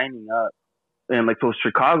were lining up, and like so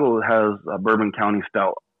Chicago has a Bourbon County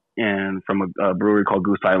Stout and from a brewery called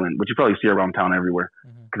Goose Island, which you probably see around town everywhere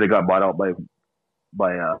because they got bought out by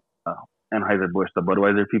Anheuser-Busch, the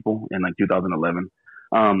Budweiser people, in like 2011.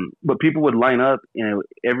 But people would line up,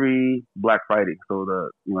 every Black Friday, so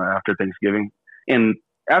after Thanksgiving. And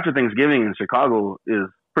after Thanksgiving in Chicago is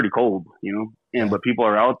pretty cold, but people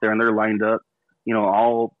are out there and they're lined up,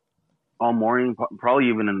 all morning, probably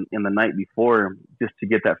even in the night before, just to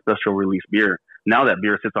get that special release beer. Now that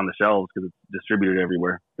beer sits on the shelves because it's distributed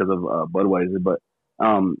everywhere because of Budweiser. But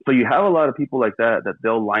so you have a lot of people like that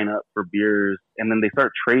they'll line up for beers, and then they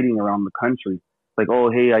start trading around the country. Like, oh,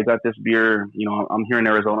 hey, I got this beer. I'm here in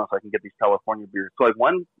Arizona, so I can get these California beers. So like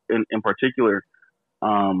one in particular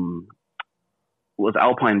was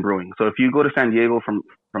Alpine Brewing. So if you go to San Diego from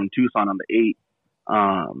Tucson on the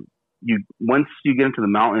 8th, once you get into the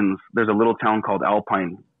mountains, there's a little town called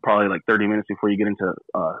Alpine, probably like 30 minutes before you get into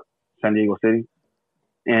San Diego City.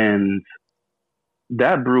 And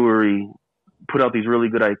that brewery put out these really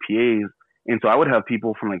good IPAs. And so I would have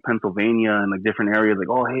people from like Pennsylvania and like different areas like,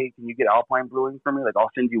 oh, hey, can you get Alpine Brewing for me? Like,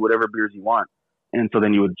 I'll send you whatever beers you want. And so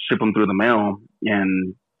then you would ship them through the mail.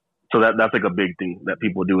 And so that's like a big thing that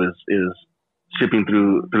people do is shipping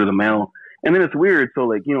through the mail. And then it's weird. So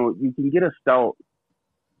like, you can get a stout,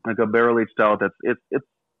 like a barrel-aged stout it's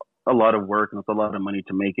a lot of work and it's a lot of money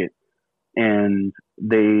to make it. And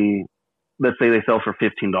let's say they sell for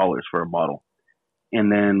 $15 for a bottle. And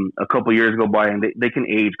then a couple years go by and they can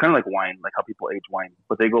age kind of like wine, like how people age wine,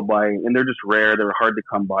 but they go by and they're just rare. They're hard to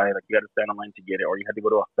come by. Like you had to stand in line to get it, or you had to go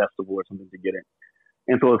to a festival or something to get it.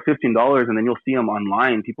 And so it's $15, and then you'll see them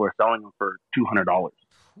online. People are selling them for $200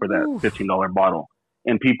 for that $15 bottle.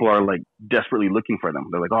 And people are like desperately looking for them.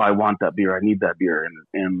 They're like, oh, I want that beer. I need that beer.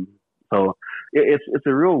 And so it's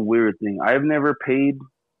a real weird thing. I've never paid,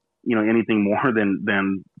 anything more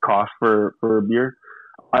than cost for a beer.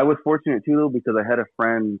 I was fortunate too, though, because I had a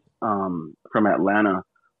friend from Atlanta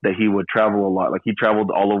that he would travel a lot. Like he traveled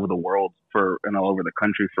all over the world and all over the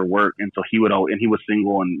country for work. And so he was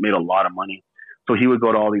single and made a lot of money. So he would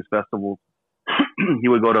go to all these festivals. He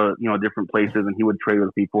would go to, different places, and he would trade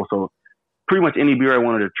with people. So pretty much any beer I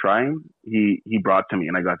wanted to try, he brought to me,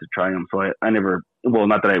 and I got to try them. So I never,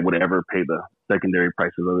 not that I would ever pay the secondary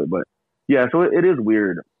prices of it, but yeah, so it is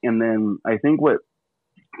weird. And then I think what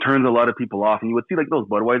turns a lot of people off, and you would see like those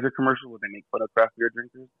Budweiser commercials where they make fun of craft beer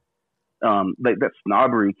drinkers, like that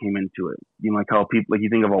snobbery came into it. Like how people, like you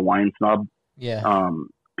think of a wine snob. Yeah.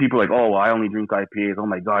 People are like, oh, well, I only drink IPAs. Oh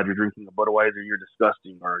my God, you're drinking a Budweiser. You're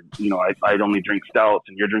disgusting. Or, I only drink stouts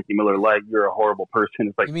and you're drinking Miller Lite. You're a horrible person.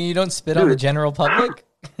 It's like, you mean you don't spit on the general public?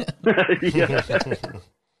 Yeah.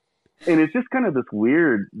 And it's just kind of this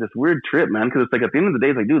weird trip, man. Cause it's like, at the end of the day,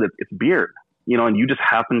 it's like, dude, it's beer, and you just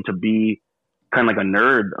happen to be kind of like a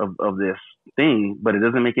nerd of this thing, but it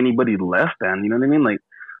doesn't make anybody less than, you know what I mean? Like,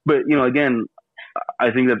 but again,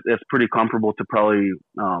 I think that it's pretty comparable to probably,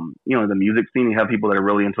 the music scene. You have people that are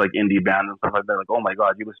really into like indie bands and stuff like that. Like, oh my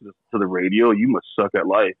God, you listen to the radio, you must suck at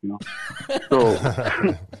life, So,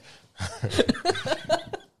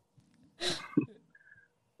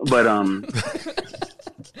 but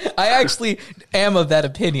I actually am of that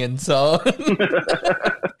opinion. So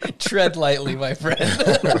tread lightly, my friend.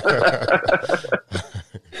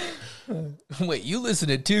 Wait, you listen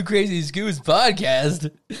to Two Crazy Scoots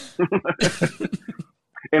podcast?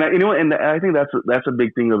 And and I think that's a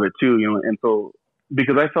big thing of it too, And so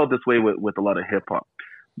because I felt this way with a lot of hip hop,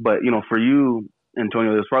 but for you,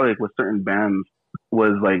 Antonio, there's probably like with certain bands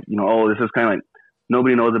was like, oh, this is kind of like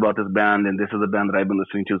nobody knows about this band, and this is a band that I've been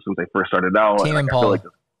listening to since I first started out. Tame Impala.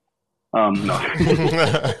 No.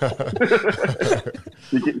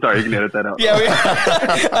 Sorry, you can edit that out. Yeah,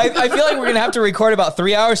 I feel like we're going to have to record about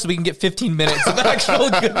 3 hours so we can get 15 minutes of actual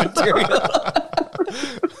good material.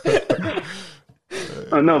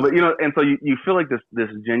 No, but and so you feel like this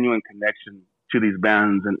genuine connection to these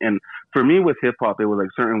bands, and for me with hip hop, it was like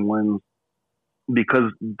certain ones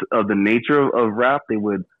because of the nature of rap, they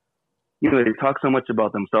would, they talk so much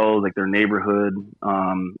about themselves, like their neighborhood,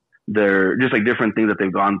 their just like different things that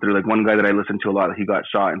they've gone through. Like one guy that I listened to a lot, he got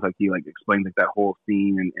shot, and like he like explained like that whole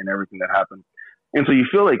scene and everything that happened. And so you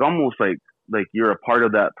feel like almost like you're a part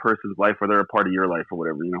of that person's life, or they're a part of your life, or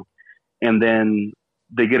whatever, And then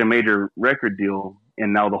they get a major record deal,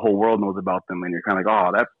 and now the whole world knows about them, and you're kind of like,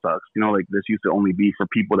 oh, that sucks. Like this used to only be for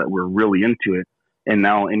people that were really into it, and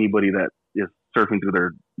now anybody that is surfing through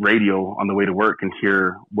their radio on the way to work can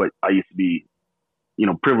hear what I used to be,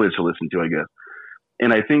 privileged to listen to, I guess.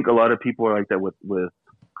 And I think a lot of people are like that with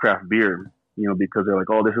craft beer, because they're like,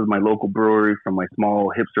 oh, this is my local brewery from my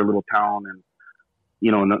small hipster little town, and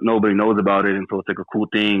nobody knows about it, and so it's like a cool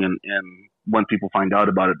thing. And when people find out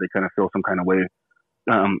about it, they kind of feel some kind of way,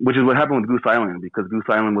 which is what happened with Goose Island, because Goose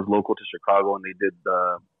Island was local to Chicago, and they did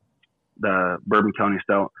the Bourbon County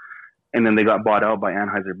Stout, and then they got bought out by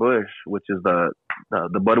Anheuser-Busch, which is the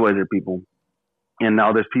Budweiser people. And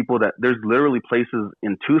now there's literally places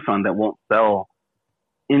in Tucson that won't sell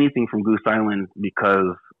anything from Goose Island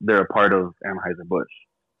because they're a part of Anheuser-Busch.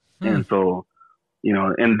 And so,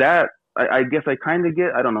 and that, I guess I kind of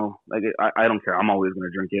get, I don't know, like I don't care. I'm always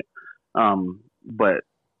going to drink it. But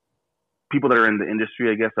people that are in the industry,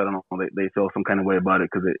 I guess, I don't know, they feel some kind of way about it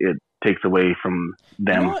because it takes away from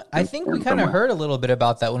them. I think we kind of heard a little bit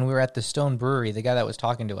about that when we were at the Stone Brewery, the guy that was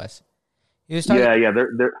talking to us. He was talking,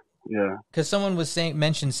 yeah. Because someone was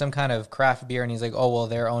mentioned some kind of craft beer, and he's like, oh, well,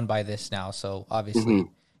 they're owned by this now. So obviously,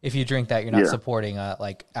 if you drink that, you're not supporting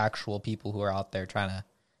like actual people who are out there trying to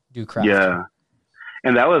do craft. Yeah.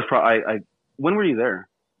 And that was probably, when were you there?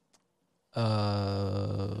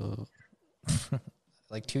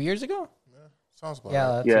 Like 2 years ago? Yeah, sounds about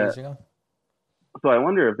right. 2 years ago. So I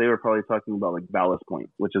wonder if they were probably talking about like Ballast Point,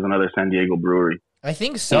 which is another San Diego brewery. I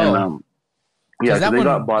think so. And, they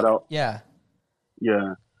got bought out. Yeah.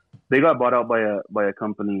 Yeah. They got bought out by a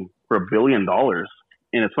company for $1 billion.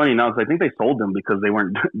 And it's funny now because I think they sold them because they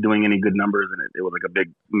weren't doing any good numbers, and it was like a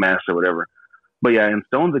big mess or whatever. But yeah, and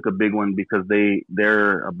Stone's like a big one because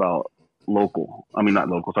they're about local. I mean, not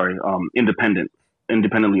local, sorry,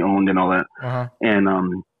 independently owned and all that. Uh-huh. And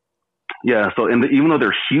so even though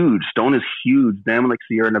they're huge, Stone is huge. Them, like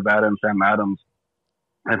Sierra Nevada and Sam Adams,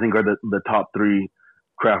 I think are the top 3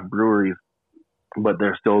 craft breweries, but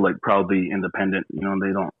they're still like proudly independent.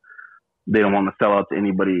 They don't want to sell out to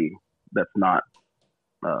anybody that's not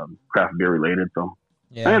craft beer related. So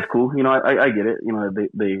and it's cool. I get it.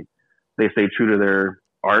 They stay true to their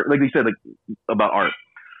art, like you said, like about art.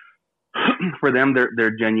 For them,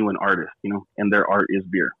 they're genuine artists, and their art is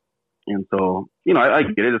beer. And so, I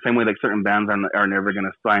get it the same way like certain bands are never going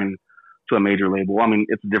to sign to a major label. I mean,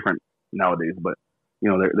 it's different nowadays, but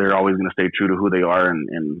they're always going to stay true to who they are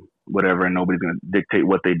and whatever, and nobody's going to dictate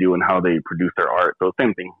what they do and how they produce their art. So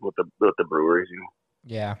same thing with the breweries,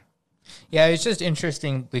 Yeah. Yeah, it's just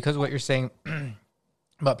interesting because what you're saying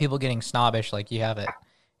about people getting snobbish, like you have it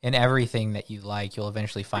in everything that you like, you'll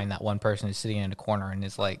eventually find that one person who's sitting in a corner and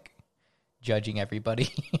is like judging everybody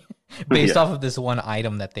based off of this one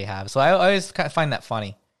item that they have. So I always kind of find that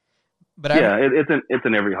funny. But it's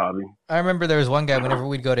in every hobby. I remember there was one guy, whenever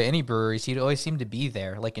we'd go to any breweries, he'd always seem to be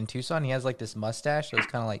there. Like in Tucson, he has like this mustache that was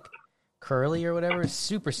kind of like curly or whatever.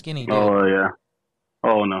 Super skinny dude. Oh, yeah.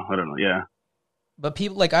 Oh, no, I don't know. Yeah. But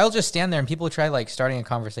people, like, I'll just stand there and people try like starting a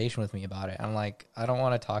conversation with me about it. I'm like, I don't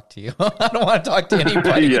want to talk to you. I don't want to talk to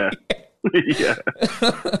anybody. Yeah.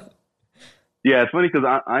 Yeah, it's funny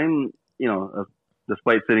because I'm,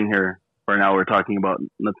 despite sitting here for an hour talking about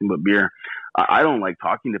nothing but beer, I don't like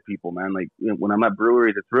talking to people, man. Like when I'm at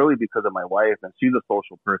breweries, it's really because of my wife, and she's a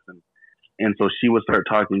social person. And so she would start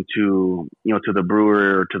talking to the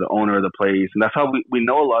brewer or to the owner of the place. And that's how we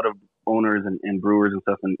know a lot of owners and brewers and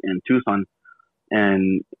stuff in Tucson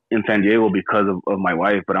and in San Diego because of my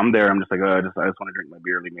wife. But I'm there, I'm just like, I just want to drink my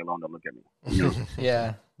beer. Leave me alone. Don't look at me.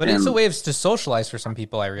 Yeah. But it's a way to socialize for some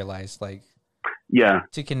people, I realized. Like,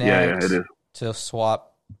 to connect, yeah, it is. To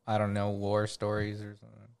swap, I don't know, war stories or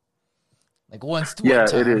something. Like once to one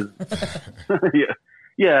time. It is.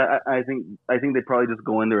 Yeah, I think they probably just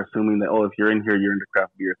go in there assuming that, if you're in here, you're into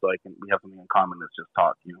craft beer, so we have something in common. Let's just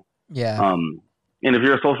talk, Yeah. And if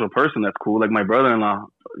you're a social person, that's cool. Like my brother-in-law,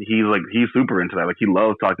 he's super into that. Like he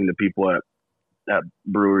loves talking to people at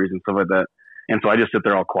breweries and stuff like that. And so I just sit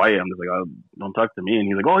there all quiet. I'm just like, don't talk to me. And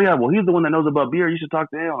he's like, oh yeah, well he's the one that knows about beer. You should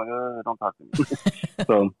talk to him. I'm like, don't talk to me.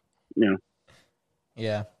 So,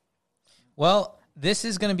 Yeah. Well, this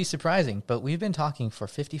is going to be surprising, but we've been talking for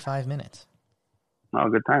 55 minutes. Oh,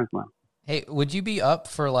 good times, man. Hey, would you be up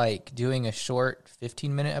for like doing a short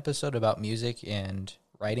 15-minute episode about music and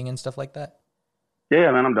writing and stuff like that? Yeah,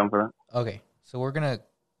 man, I'm down for that. Okay. So we're going to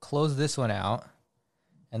close this one out,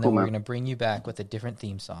 and then Cool, we're man. going to bring you back with a different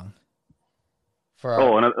theme song. For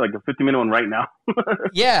Oh, another, like a 50-minute one right now.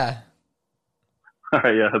 Yeah. All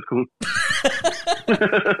right, yeah, that's cool.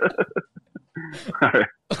 All right,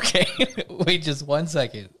 Okay. Wait just 1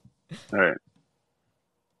 second. all right.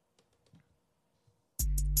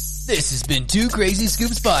 This has been Two Crazy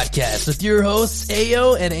Scoops Podcast with your hosts,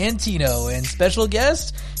 Ayo and Antino, and special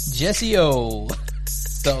guest, Jesse O.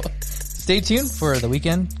 So stay tuned for the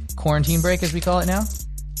weekend quarantine break, as we call it now,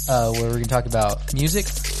 where we're going to talk about music,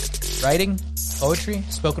 writing, poetry,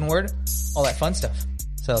 spoken word, all that fun stuff.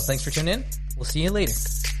 So thanks for tuning in. We'll see you later.